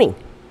was 20.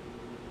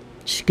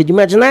 Could you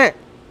imagine that?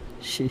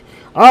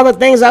 All the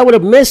things I would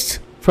have missed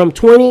from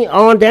 20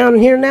 on down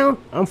here now.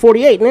 I'm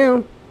 48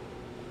 now.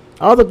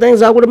 All the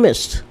things I would have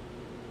missed.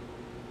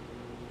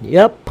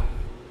 Yep.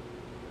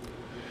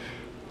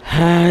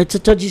 It's a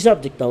touchy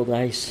subject, though,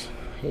 guys.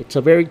 It's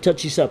a very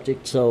touchy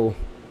subject. So,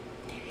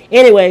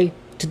 anyway,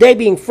 today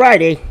being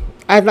Friday,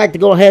 I'd like to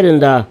go ahead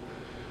and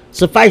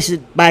suffice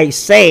it by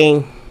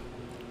saying,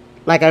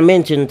 like I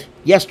mentioned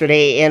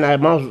yesterday, and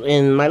I'm also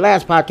in my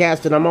last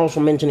podcast, and I'm also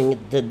mentioning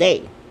it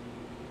today.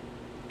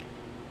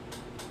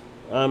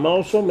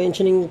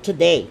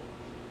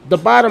 The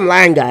bottom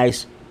line,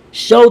 guys,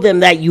 show them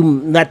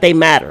that they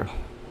matter.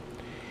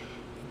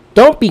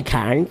 Don't be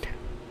kind.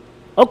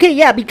 Okay,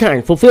 yeah, be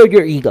kind. Fulfill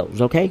your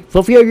egos, okay?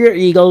 Fulfill your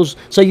egos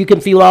so you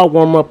can feel all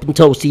warm up and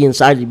toasty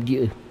inside of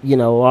you. You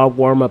know, all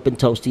warm up and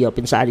toasty up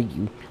inside of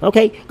you.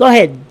 Okay, go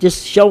ahead.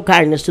 Just show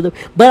kindness to them.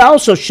 But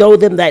also show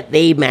them that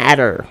they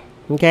matter.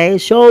 Okay?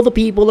 Show the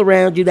people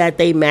around you that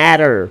they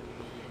matter.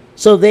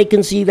 So they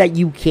can see that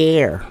you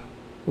care.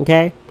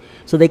 Okay?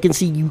 So they can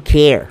see you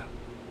care.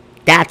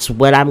 That's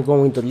what I'm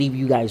going to leave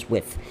you guys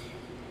with.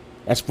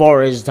 As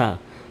far as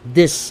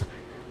this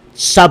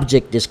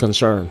subject is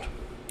concerned.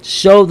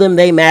 Show them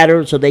they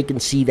matter so they can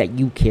see that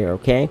you care,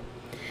 okay?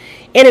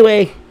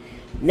 Anyway,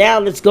 now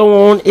let's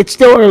go on. It's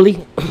still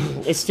early.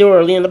 It's still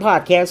early in the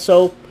podcast,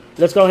 so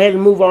let's go ahead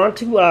and move on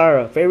to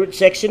our favorite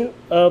section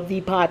of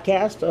the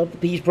podcast, of the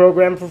Peace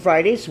Program for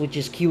Fridays, which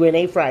is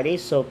Q&A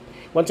Fridays. So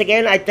once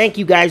again, I thank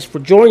you guys for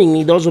joining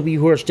me, those of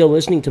you who are still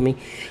listening to me.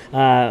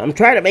 I'm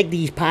trying to make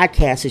these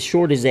podcasts as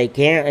short as I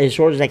can,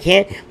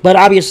 but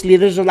obviously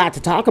there's a lot to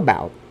talk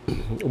about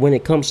when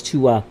it comes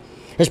to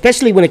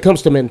especially when it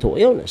comes to mental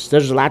illness.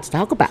 There's a lot to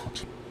talk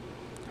about.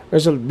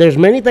 There's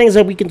many things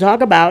that we can talk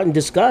about and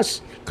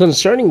discuss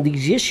concerning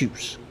these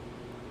issues.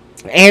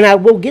 And I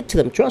will get to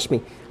them, trust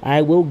me.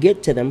 I will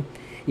get to them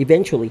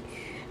eventually.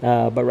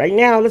 But right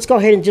now, let's go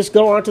ahead and just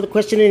go on to the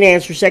question and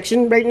answer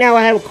section. Right now,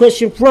 I have a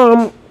question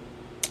from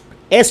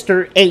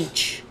Esther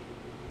H.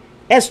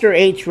 Esther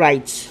H.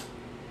 writes,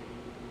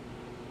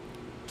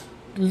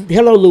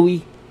 hello,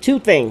 Louie. 2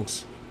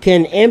 things.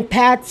 Can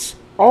empaths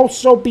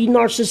also be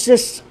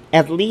narcissists,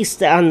 at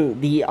least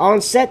on the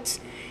onset?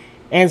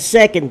 And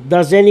second,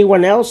 does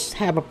anyone else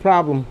have a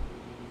problem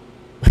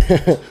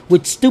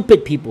with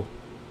stupid people?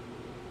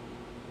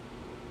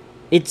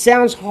 It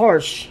sounds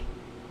harsh.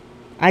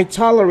 I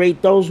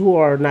tolerate those who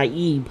are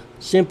naive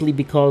simply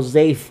because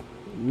they've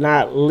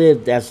not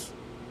lived as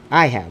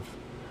I have.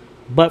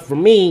 But for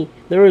me,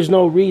 there is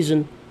no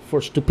reason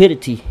for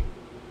stupidity.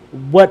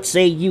 What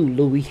say you,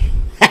 Louie?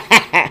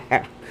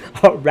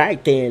 All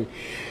right, then.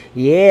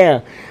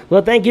 Yeah.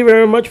 Well, thank you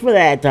very much for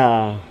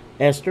that,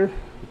 Esther.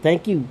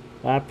 Thank you.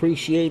 I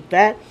appreciate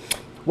that.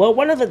 Well,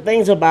 one of the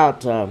things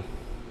about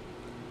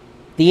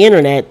the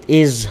internet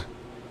is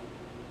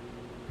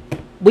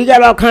we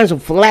got all kinds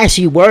of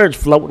flashy words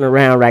floating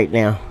around right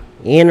now.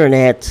 The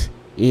internet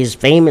is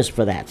famous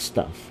for that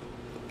stuff.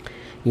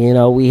 You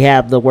know, we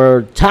have the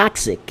word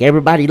toxic.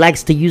 Everybody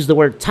likes to use the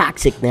word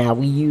toxic now.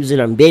 We use it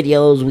on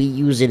videos. We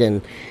use it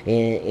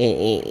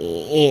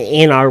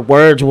in our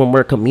words when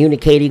we're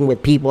communicating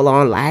with people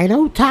online.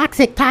 Oh,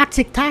 toxic,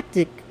 toxic,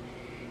 toxic.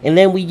 And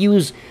then we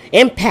use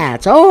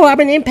empaths. Oh, I'm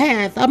an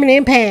empath. I'm an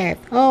empath.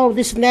 Oh,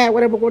 this and that,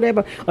 whatever,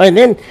 whatever. And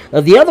then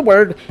the other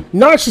word,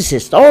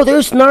 narcissist. Oh, they're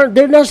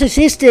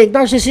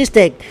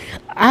narcissistic.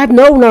 I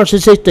know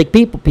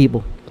narcissistic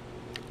people.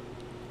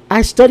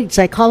 I studied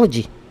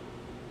psychology.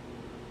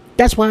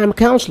 That's why I'm a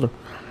counselor.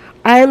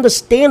 I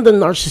understand the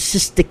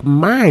narcissistic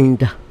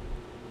mind.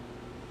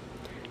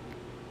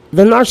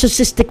 The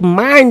narcissistic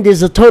mind is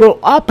the total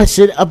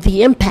opposite of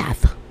the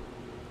empath.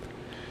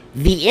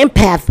 The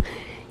empath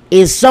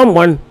is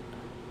someone,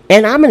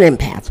 and I'm an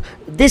empath.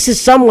 This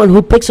is someone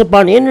who picks up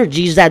on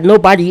energies that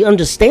nobody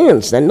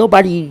understands, that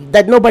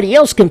nobody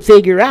else can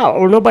figure out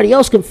or nobody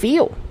else can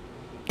feel.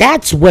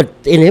 That's what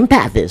an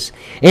empath is.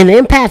 An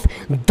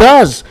empath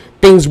does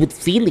things with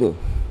feeling.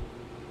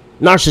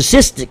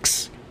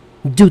 Narcissistics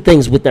do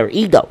things with their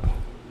ego.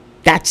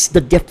 That's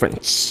the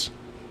difference,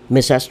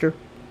 Miss Esther.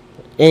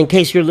 In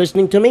case you're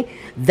listening to me,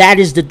 that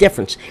is the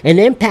difference. An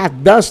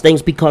empath does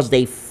things because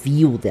they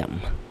feel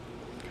them.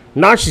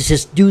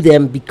 Narcissists do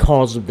them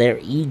because of their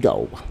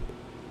ego.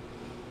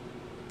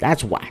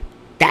 That's why.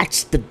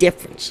 That's the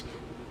difference.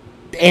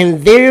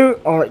 And they're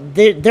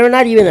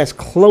not even as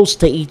close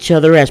to each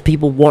other as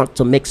people want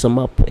to mix them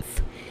up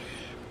with.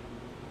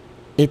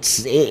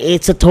 It's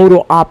a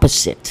total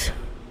opposite.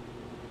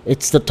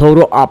 It's the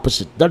total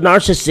opposite. The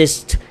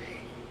narcissistic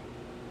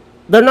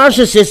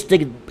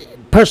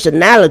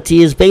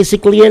personality is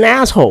basically an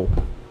asshole.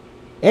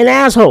 An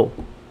asshole.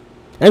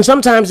 And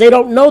sometimes they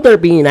don't know they're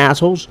being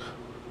assholes,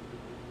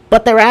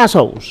 but they're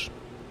assholes.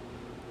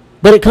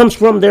 But it comes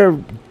from their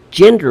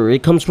gender.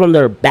 It comes from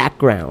their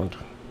background.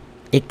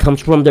 It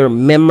comes from their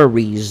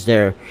memories,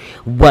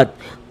 what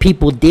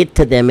people did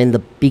to them in the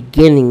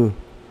beginning,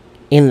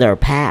 in their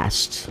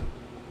past.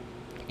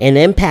 An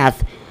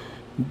empath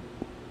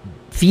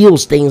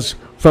feels things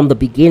from the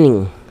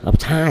beginning of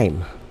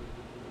time.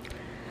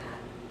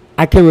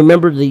 I can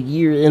remember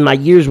in my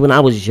years when I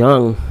was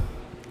young,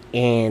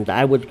 and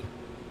I would,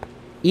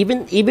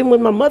 even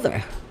with my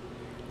mother,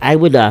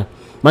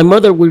 my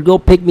mother would go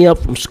pick me up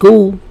from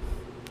school,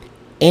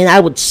 and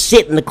I would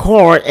sit in the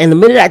car, and the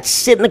minute I'd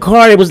sit in the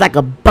car, it was like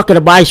a bucket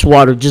of ice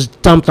water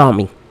just dumped on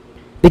me,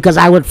 because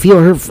I would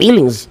feel her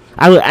feelings.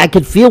 I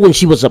could feel when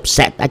she was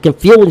upset. I can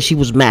feel when she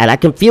was mad. I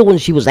can feel when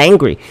she was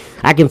angry.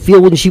 I can feel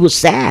when she was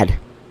sad.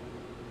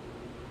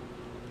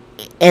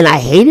 And I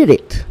hated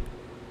it.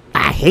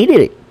 I hated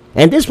it.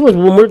 And this was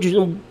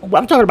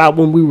I'm talking about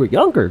when we were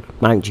younger,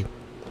 mind you.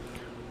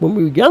 When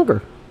we were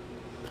younger.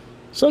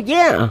 So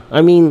yeah,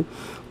 I mean,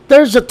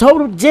 there's a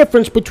total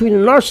difference between a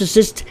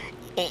narcissist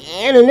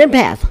and an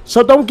empath.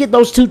 So don't get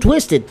those two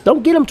twisted.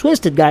 Don't get them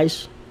twisted,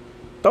 guys.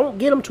 Don't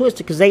get them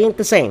twisted, because they ain't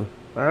the same.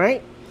 All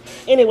right?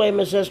 Anyway,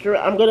 Miss Esther,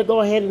 I'm going to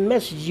go ahead and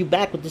message you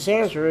back with this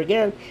answer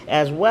again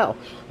as well.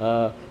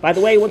 By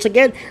the way, once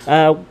again,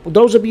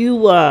 those of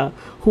you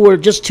who are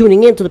just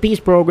tuning in to the Peace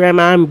Program,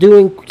 I'm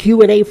doing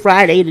Q&A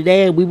Friday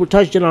today, and we were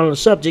touching on a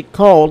subject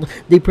called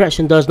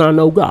Depression Does Not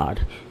Know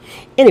God.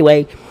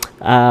 Anyway,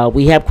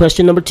 we have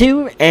question number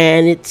 2,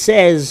 and it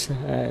says,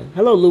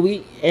 hello,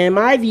 Louis. Am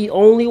I the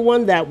only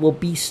one that will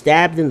be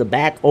stabbed in the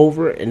back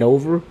over and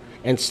over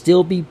and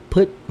still be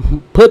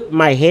put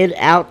my head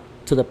out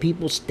to the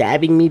people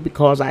stabbing me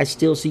because I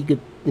still see good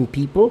in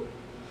people?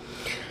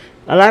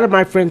 A lot of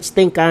my friends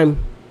think I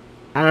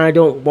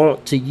don't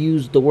want to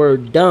use the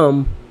word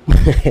dumb,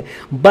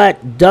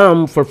 but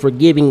dumb for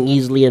forgiving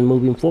easily and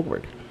moving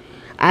forward.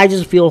 I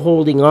just feel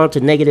holding on to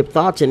negative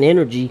thoughts and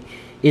energy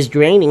is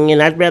draining,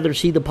 and I'd rather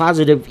see the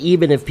positive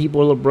even if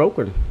people are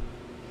broken.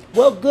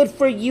 Well, good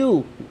for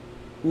you,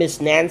 Miss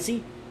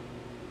Nancy.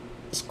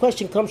 This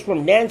question comes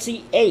from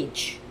Nancy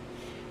H.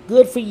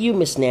 Good for you,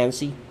 Miss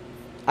Nancy.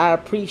 I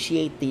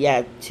appreciate the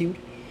attitude.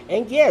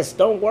 And yes,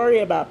 don't worry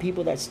about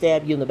people that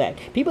stab you in the back.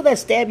 People that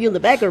stab you in the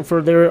back are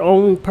for their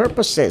own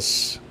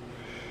purposes.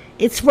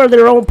 It's for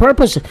their own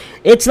purposes.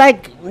 It's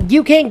like,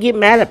 you can't get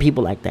mad at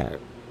people like that.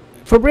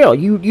 For real,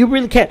 you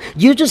really can't.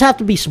 You just have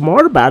to be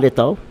smart about it,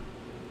 though.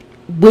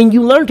 When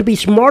you learn to be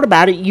smart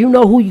about it, you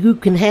know who you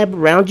can have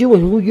around you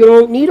and who you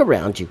don't need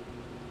around you.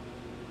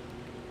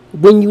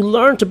 When you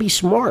learn to be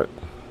smart,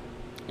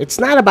 it's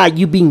not about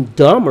you being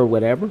dumb or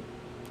whatever.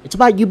 It's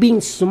about you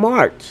being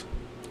smart,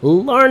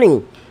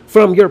 learning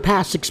from your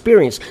past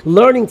experience,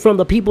 learning from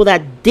the people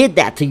that did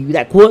that to you,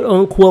 that quote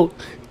unquote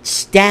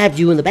stabbed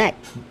you in the back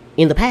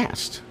in the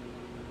past.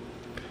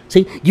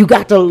 See, you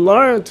got to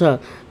learn to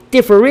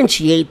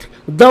differentiate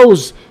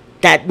those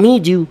that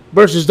need you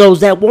versus those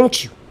that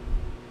want you.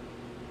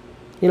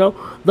 You know,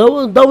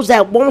 those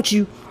that want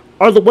you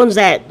are the ones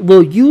that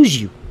will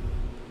use you.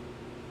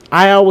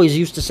 I always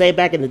used to say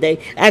back in the day,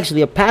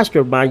 actually a pastor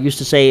of mine used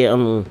to say,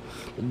 you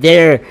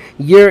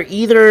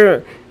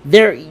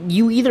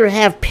either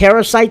have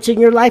parasites in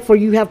your life or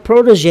you have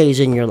proteges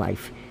in your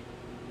life.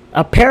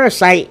 A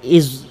parasite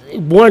is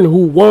one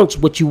who wants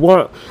what you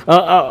want.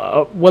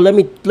 Well, let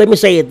me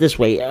say it this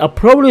way. A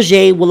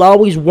protege will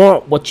always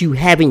want what you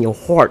have in your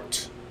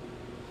heart.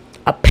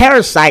 A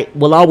parasite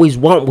will always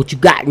want what you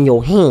got in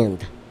your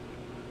hand.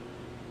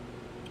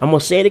 I'm going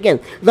to say it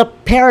again. The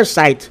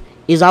parasite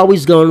is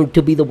always going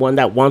to be the one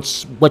that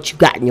wants what you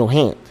got in your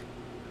hand.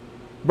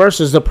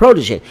 Versus the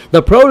protege.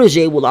 The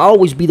protege will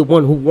always be the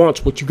one who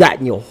wants what you got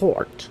in your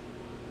heart.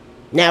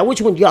 Now, which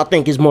one do y'all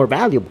think is more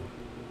valuable?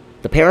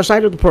 The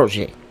parasite or the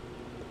protege?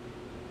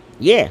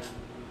 Yeah.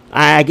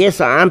 I guess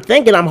I'm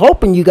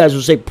hoping you guys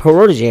will say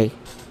protege.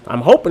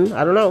 I'm hoping.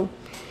 I don't know.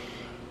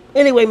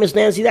 Anyway, Miss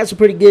Nancy, that's a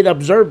pretty good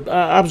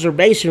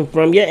observation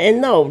from you.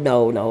 And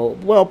no.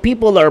 Well,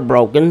 people are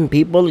broken.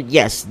 People,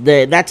 yes,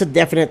 that's a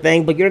definite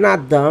thing. But you're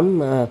not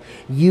dumb.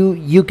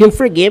 You can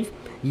forgive.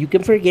 You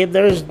can forgive.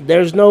 There is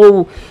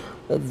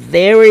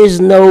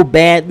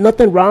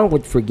nothing wrong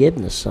with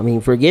forgiveness. I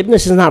mean,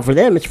 forgiveness is not for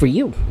them. It's for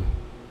you.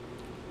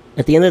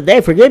 At the end of the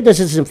day,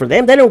 forgiveness isn't for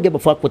them. They don't give a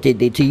fuck what they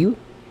did to you.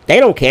 They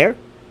don't care.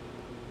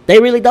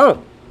 They really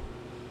don't.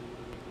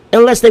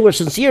 Unless they were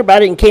sincere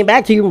about it and came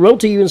back to you and wrote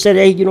to you and said,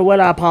 hey, you know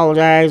what, I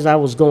apologize. I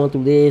was going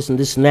through this and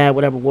that,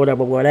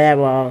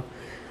 whatever.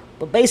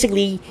 But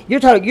basically, you're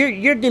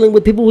dealing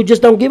with people who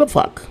just don't give a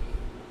fuck.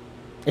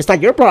 It's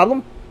not your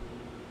problem.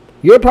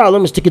 Your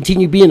problem is to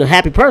continue being a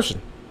happy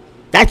person.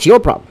 That's your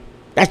problem.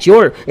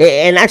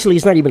 And actually,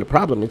 it's not even a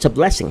problem. It's a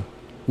blessing.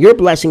 Your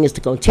blessing is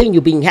to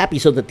continue being happy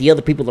so that the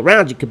other people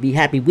around you could be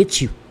happy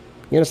with you.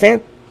 You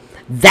understand?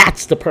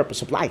 That's the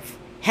purpose of life.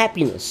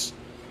 Happiness.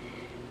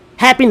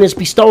 Happiness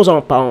bestows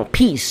on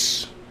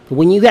peace.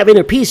 When you have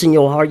inner peace in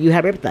your heart, you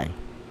have everything.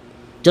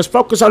 Just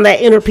focus on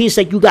that inner peace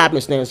that you got,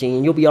 Miss Nancy,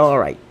 and you'll be all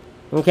right.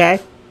 Okay?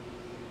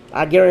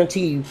 I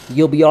guarantee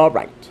you'll be all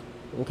right.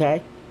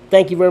 Okay?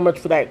 Thank you very much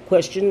for that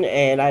question,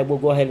 and I will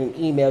go ahead and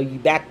email you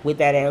back with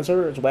that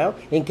answer as well,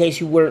 in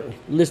case you weren't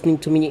listening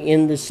to me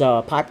in this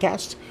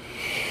podcast.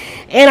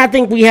 And I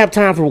think we have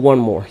time for one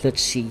more.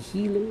 Let's see.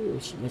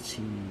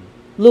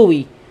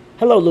 Louis.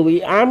 Hello,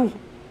 Louis. I'm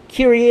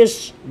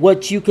curious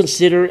what you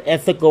consider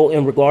ethical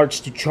in regards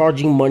to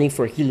charging money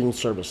for healing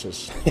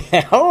services.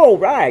 Oh,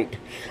 right.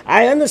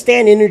 I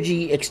understand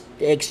energy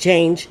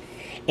exchange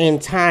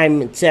and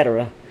time,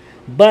 etc.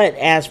 But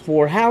as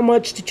for how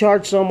much to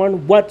charge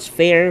someone, what's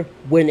fair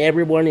when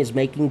everyone is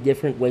making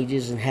different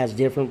wages and has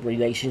different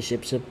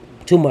relationships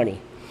to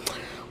money?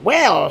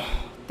 Well,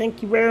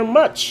 thank you very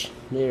much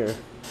there.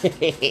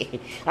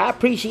 I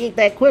appreciate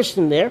that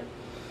question there.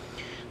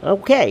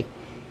 Okay.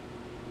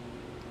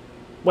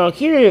 Well,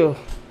 here,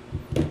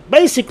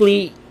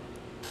 basically,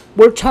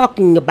 we're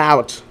talking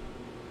about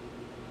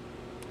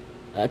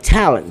a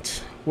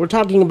talent. We're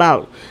talking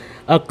about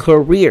a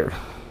career.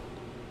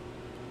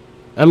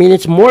 I mean,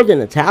 it's more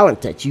than a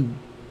talent that you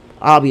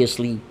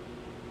obviously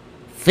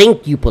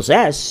think you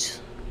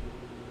possess.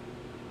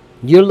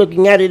 You're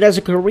looking at it as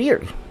a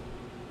career.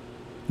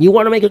 You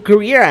want to make a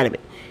career out of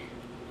it.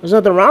 There's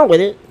nothing wrong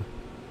with it.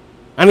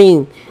 I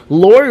mean,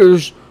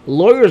 lawyers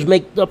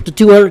make up to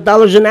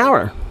 $200 an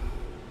hour.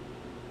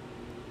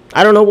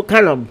 I don't know what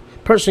kind of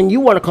person you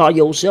want to call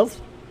yourself,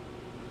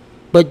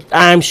 but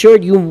I'm sure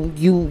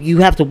you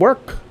have to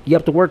work. You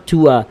have to work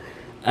to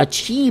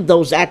achieve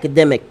those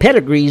academic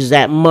pedigrees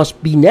that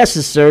must be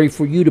necessary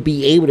for you to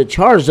be able to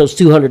charge those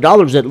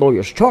 $200 that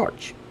lawyers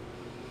charge.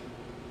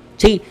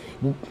 See,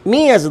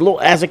 me as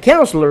a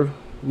counselor,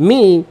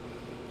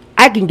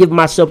 I can give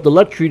myself the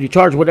luxury to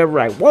charge whatever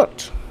I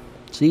want.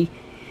 See,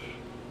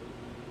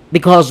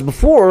 because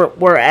before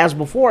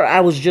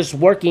I was just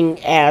working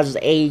as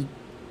a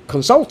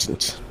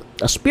consultant,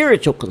 a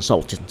spiritual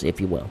consultant, if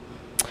you will.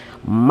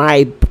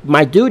 My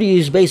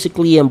duties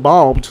basically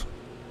involved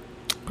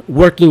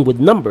working with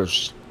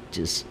numbers,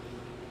 just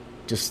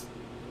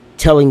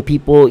telling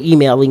people,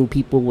 emailing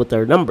people with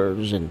their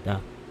numbers and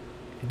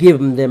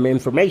giving them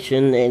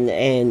information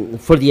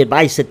and for the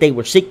advice that they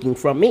were seeking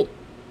from me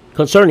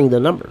concerning the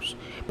numbers.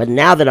 But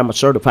now that I'm a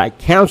certified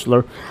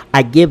counselor,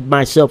 I give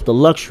myself the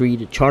luxury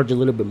to charge a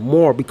little bit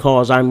more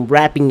because I'm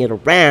wrapping it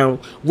around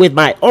with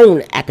my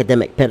own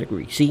academic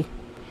pedigree, see?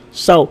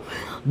 So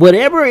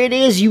whatever it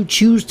is you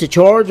choose to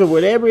charge or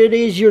whatever it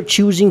is you're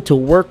choosing to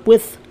work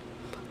with,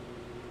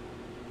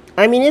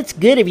 I mean, it's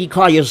good if you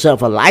call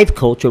yourself a life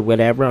coach or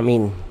whatever. I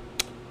mean,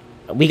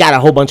 we got a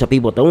whole bunch of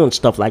people doing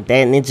stuff like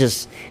that, and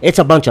it's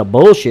a bunch of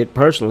bullshit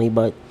personally,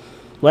 but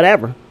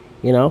whatever,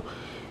 you know.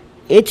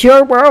 It's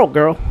your world,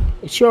 girl.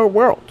 It's your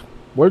world.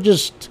 We're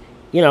just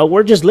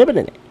living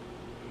in it.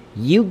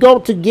 You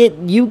get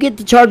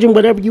to charging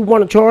whatever you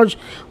want to charge,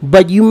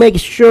 but you make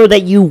sure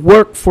that you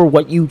work for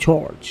what you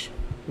charge.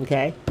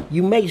 Okay?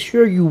 You make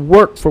sure you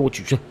work for what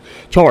you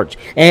charge.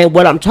 And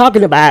what I'm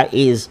talking about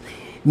is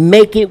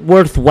make it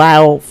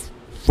worthwhile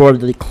for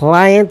the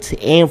client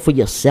and for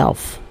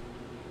yourself.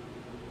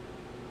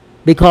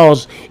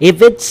 Because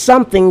if it's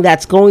something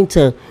that's going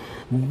to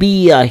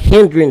be a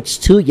hindrance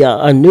to you,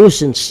 a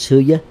nuisance to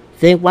you,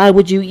 then why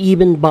would you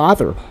even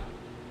bother?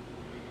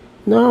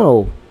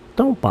 No,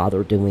 don't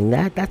bother doing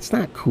that. That's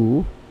not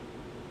cool.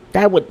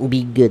 That wouldn't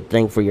be a good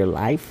thing for your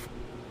life.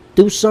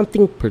 Do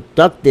something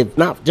productive,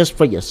 not just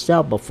for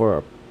yourself, but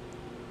for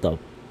the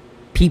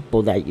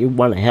people that you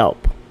want to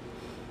help.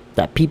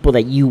 The people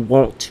that you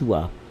want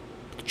to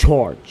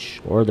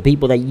charge, or the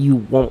people that you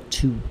want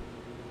to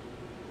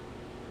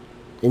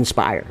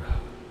inspire.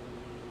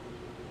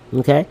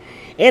 Okay?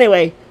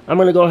 Anyway, I'm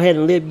going to go ahead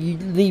and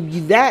leave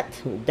you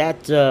that.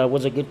 That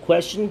was a good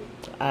question.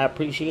 I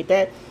appreciate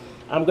that.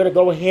 I'm going to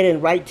go ahead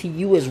and write to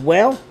you as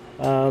well.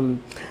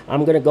 I'm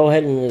going to go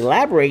ahead and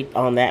elaborate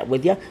on that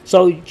with you.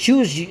 So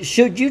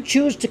should you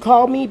choose to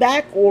call me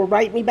back or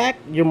write me back,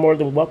 you're more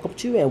than welcome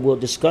to, and we'll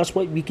discuss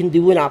what we can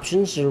do in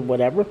options or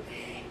whatever,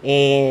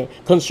 and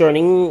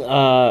concerning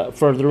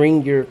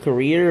furthering your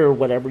career or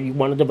whatever you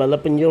want to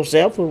develop in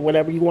yourself or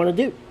whatever you want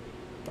to do.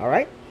 All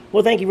right?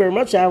 Well, thank you very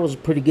much. That was a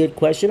pretty good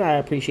question. I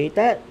appreciate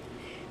that.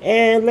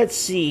 And let's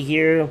see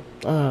here.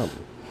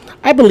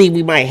 I believe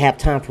we might have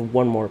time for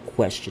one more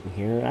question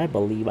here. I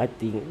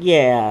think.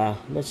 Yeah.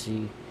 Let's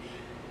see.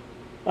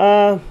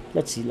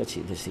 Let's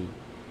see.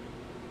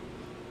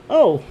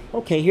 Oh,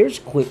 okay. Here's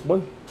a quick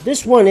one.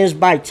 This one is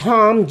by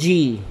Tom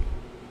G.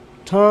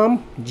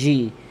 Tom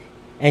G.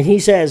 And he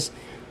says,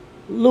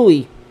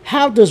 Louis,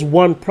 how does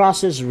one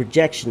process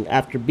rejection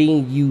after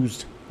being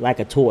used like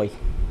a toy?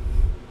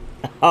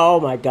 Oh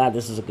my God,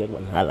 this is a good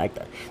one. I like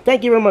that.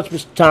 Thank you very much,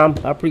 Mr. Tom.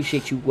 I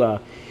appreciate you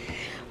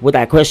with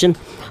that question.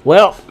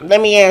 Well,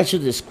 let me answer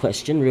this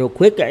question real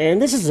quick.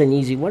 And this is an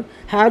easy one.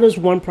 How does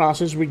one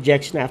process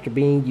rejection after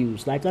being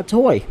used like a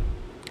toy?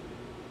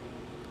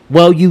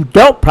 Well, you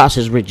don't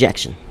process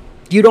rejection.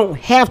 You don't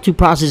have to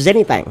process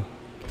anything.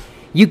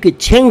 You could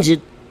change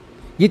it.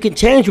 You can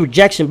change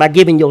rejection by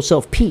giving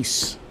yourself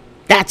peace.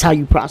 That's how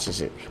you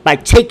process it. By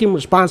taking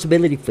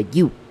responsibility for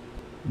you.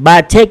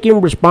 By taking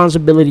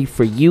responsibility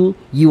for you,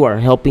 you are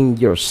helping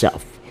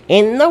yourself.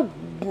 And no,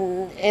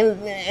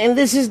 and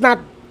this is not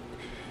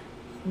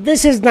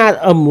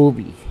a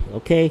movie,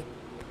 okay?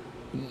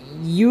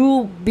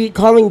 You be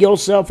calling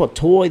yourself a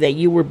toy that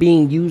you were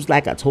being used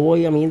like a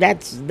toy. I mean,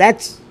 that's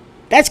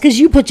because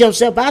you put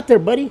yourself out there,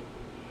 buddy.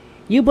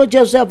 You put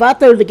yourself out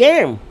there in the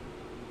game.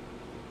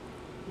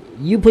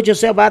 You put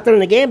yourself out there in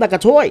the game like a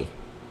toy.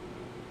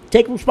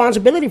 Take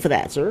responsibility for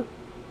that, sir.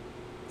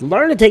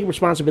 Learn to take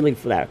responsibility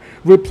for that.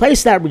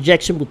 Replace that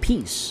rejection with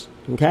peace.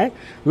 Okay?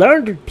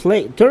 Learn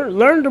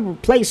to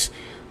replace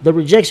the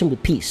rejection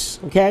with peace.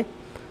 Okay?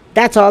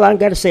 That's all I've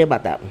got to say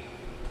about that one.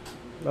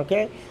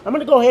 Okay? I'm going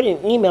to go ahead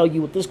and email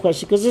you with this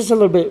question because this is a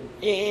little bit.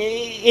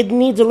 It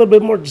needs a little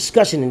bit more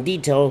discussion in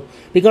detail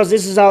because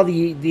this is all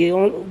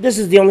this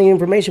is the only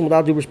information, with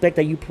all due respect,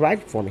 that you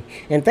provided for me.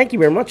 And thank you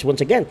very much once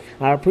again.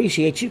 I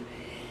appreciate you.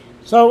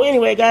 So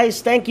anyway, guys,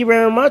 thank you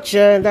very much.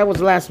 That was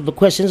the last of the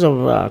questions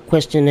of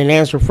Question and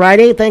Answer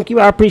Friday. Thank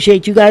you. I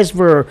appreciate you guys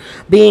for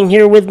being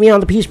here with me on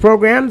the Peace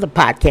Program, the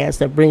podcast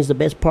that brings the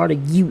best part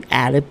of you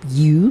out of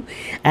you.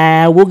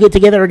 We'll get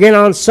together again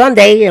on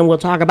Sunday, and we'll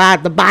talk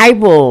about the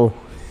Bible.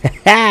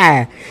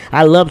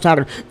 I love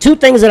talking. Two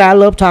things that I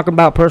love talking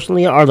about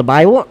personally are the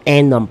Bible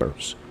and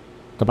numbers.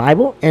 The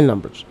Bible and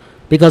numbers.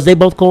 Because they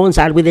both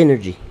coincide with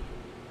energy.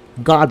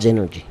 God's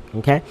energy.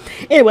 Okay.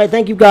 Anyway,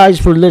 thank you guys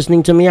for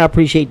listening to me. I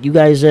appreciate you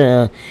guys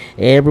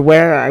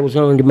everywhere. I was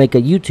going to make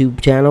a YouTube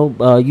channel,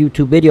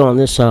 YouTube video on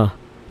this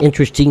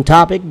interesting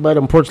topic, but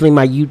unfortunately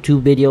my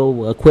YouTube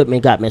video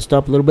equipment got messed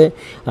up a little bit.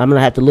 I'm going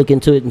to have to look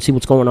into it and see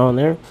what's going on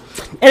there.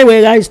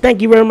 Anyway, guys,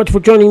 thank you very much for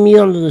joining me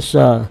on this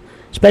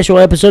special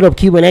episode of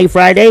Q&A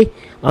Friday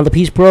on the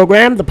Peace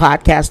Program, the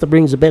podcast that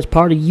brings the best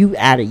part of you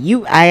out of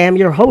you. I am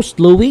your host,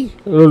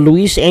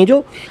 Luis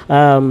Angel.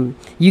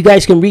 You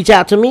guys can reach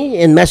out to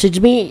me and message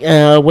me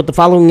with the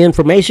following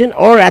information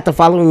or at the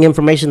following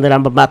information that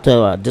I'm about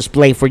to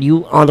display for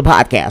you on the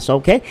podcast,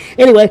 okay?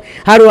 Anyway,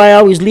 how do I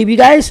always leave you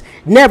guys?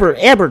 Never,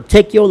 ever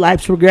take your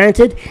lives for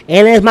granted.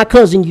 And as my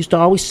cousin used to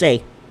always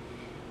say,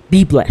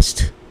 be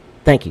blessed.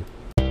 Thank you.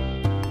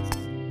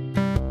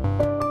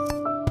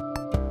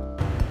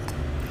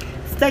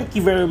 Thank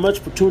you very much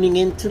for tuning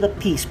in to the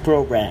Peace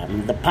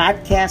Program, the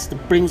podcast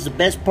that brings the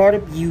best part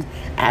of you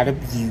out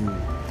of you.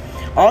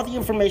 All the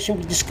information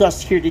we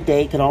discussed here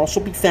today can also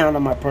be found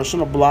on my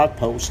personal blog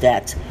post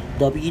at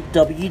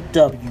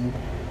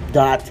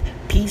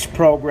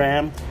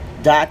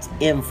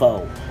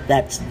www.peaceprogram.info.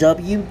 That's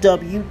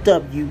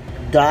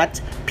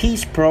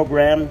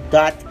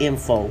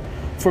www.peaceprogram.info.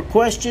 For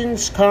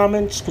questions,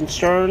 comments,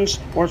 concerns,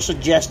 or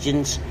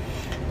suggestions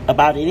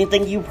about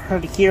anything you've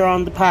heard here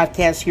on the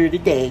podcast here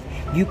today,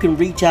 you can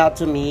reach out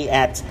to me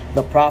at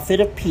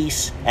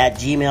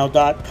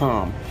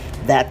theprofitofpeace@gmail.com.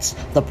 That's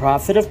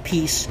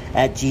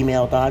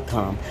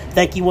theprofitofpeace@gmail.com.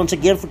 Thank you once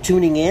again for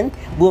tuning in.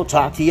 We'll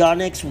talk to y'all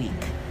next week.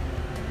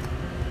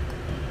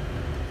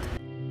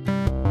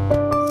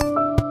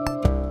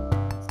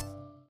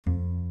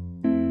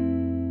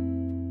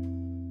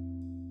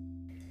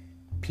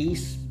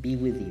 Peace be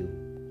with you,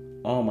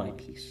 all my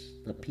peace,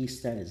 the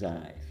peace that is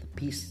I.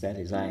 Peace that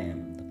is I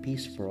am, the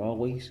peace for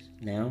always,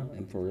 now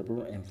and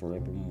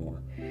forevermore.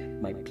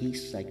 My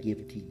peace I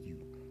give to you,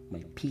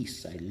 my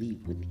peace I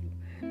leave with you,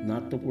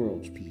 not the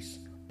world's peace,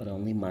 but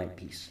only my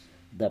peace,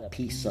 the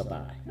peace of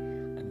I.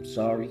 I'm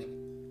sorry,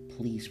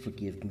 please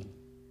forgive me,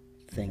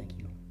 thank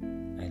you,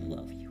 I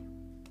love you,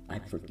 I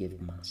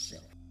forgive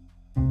myself.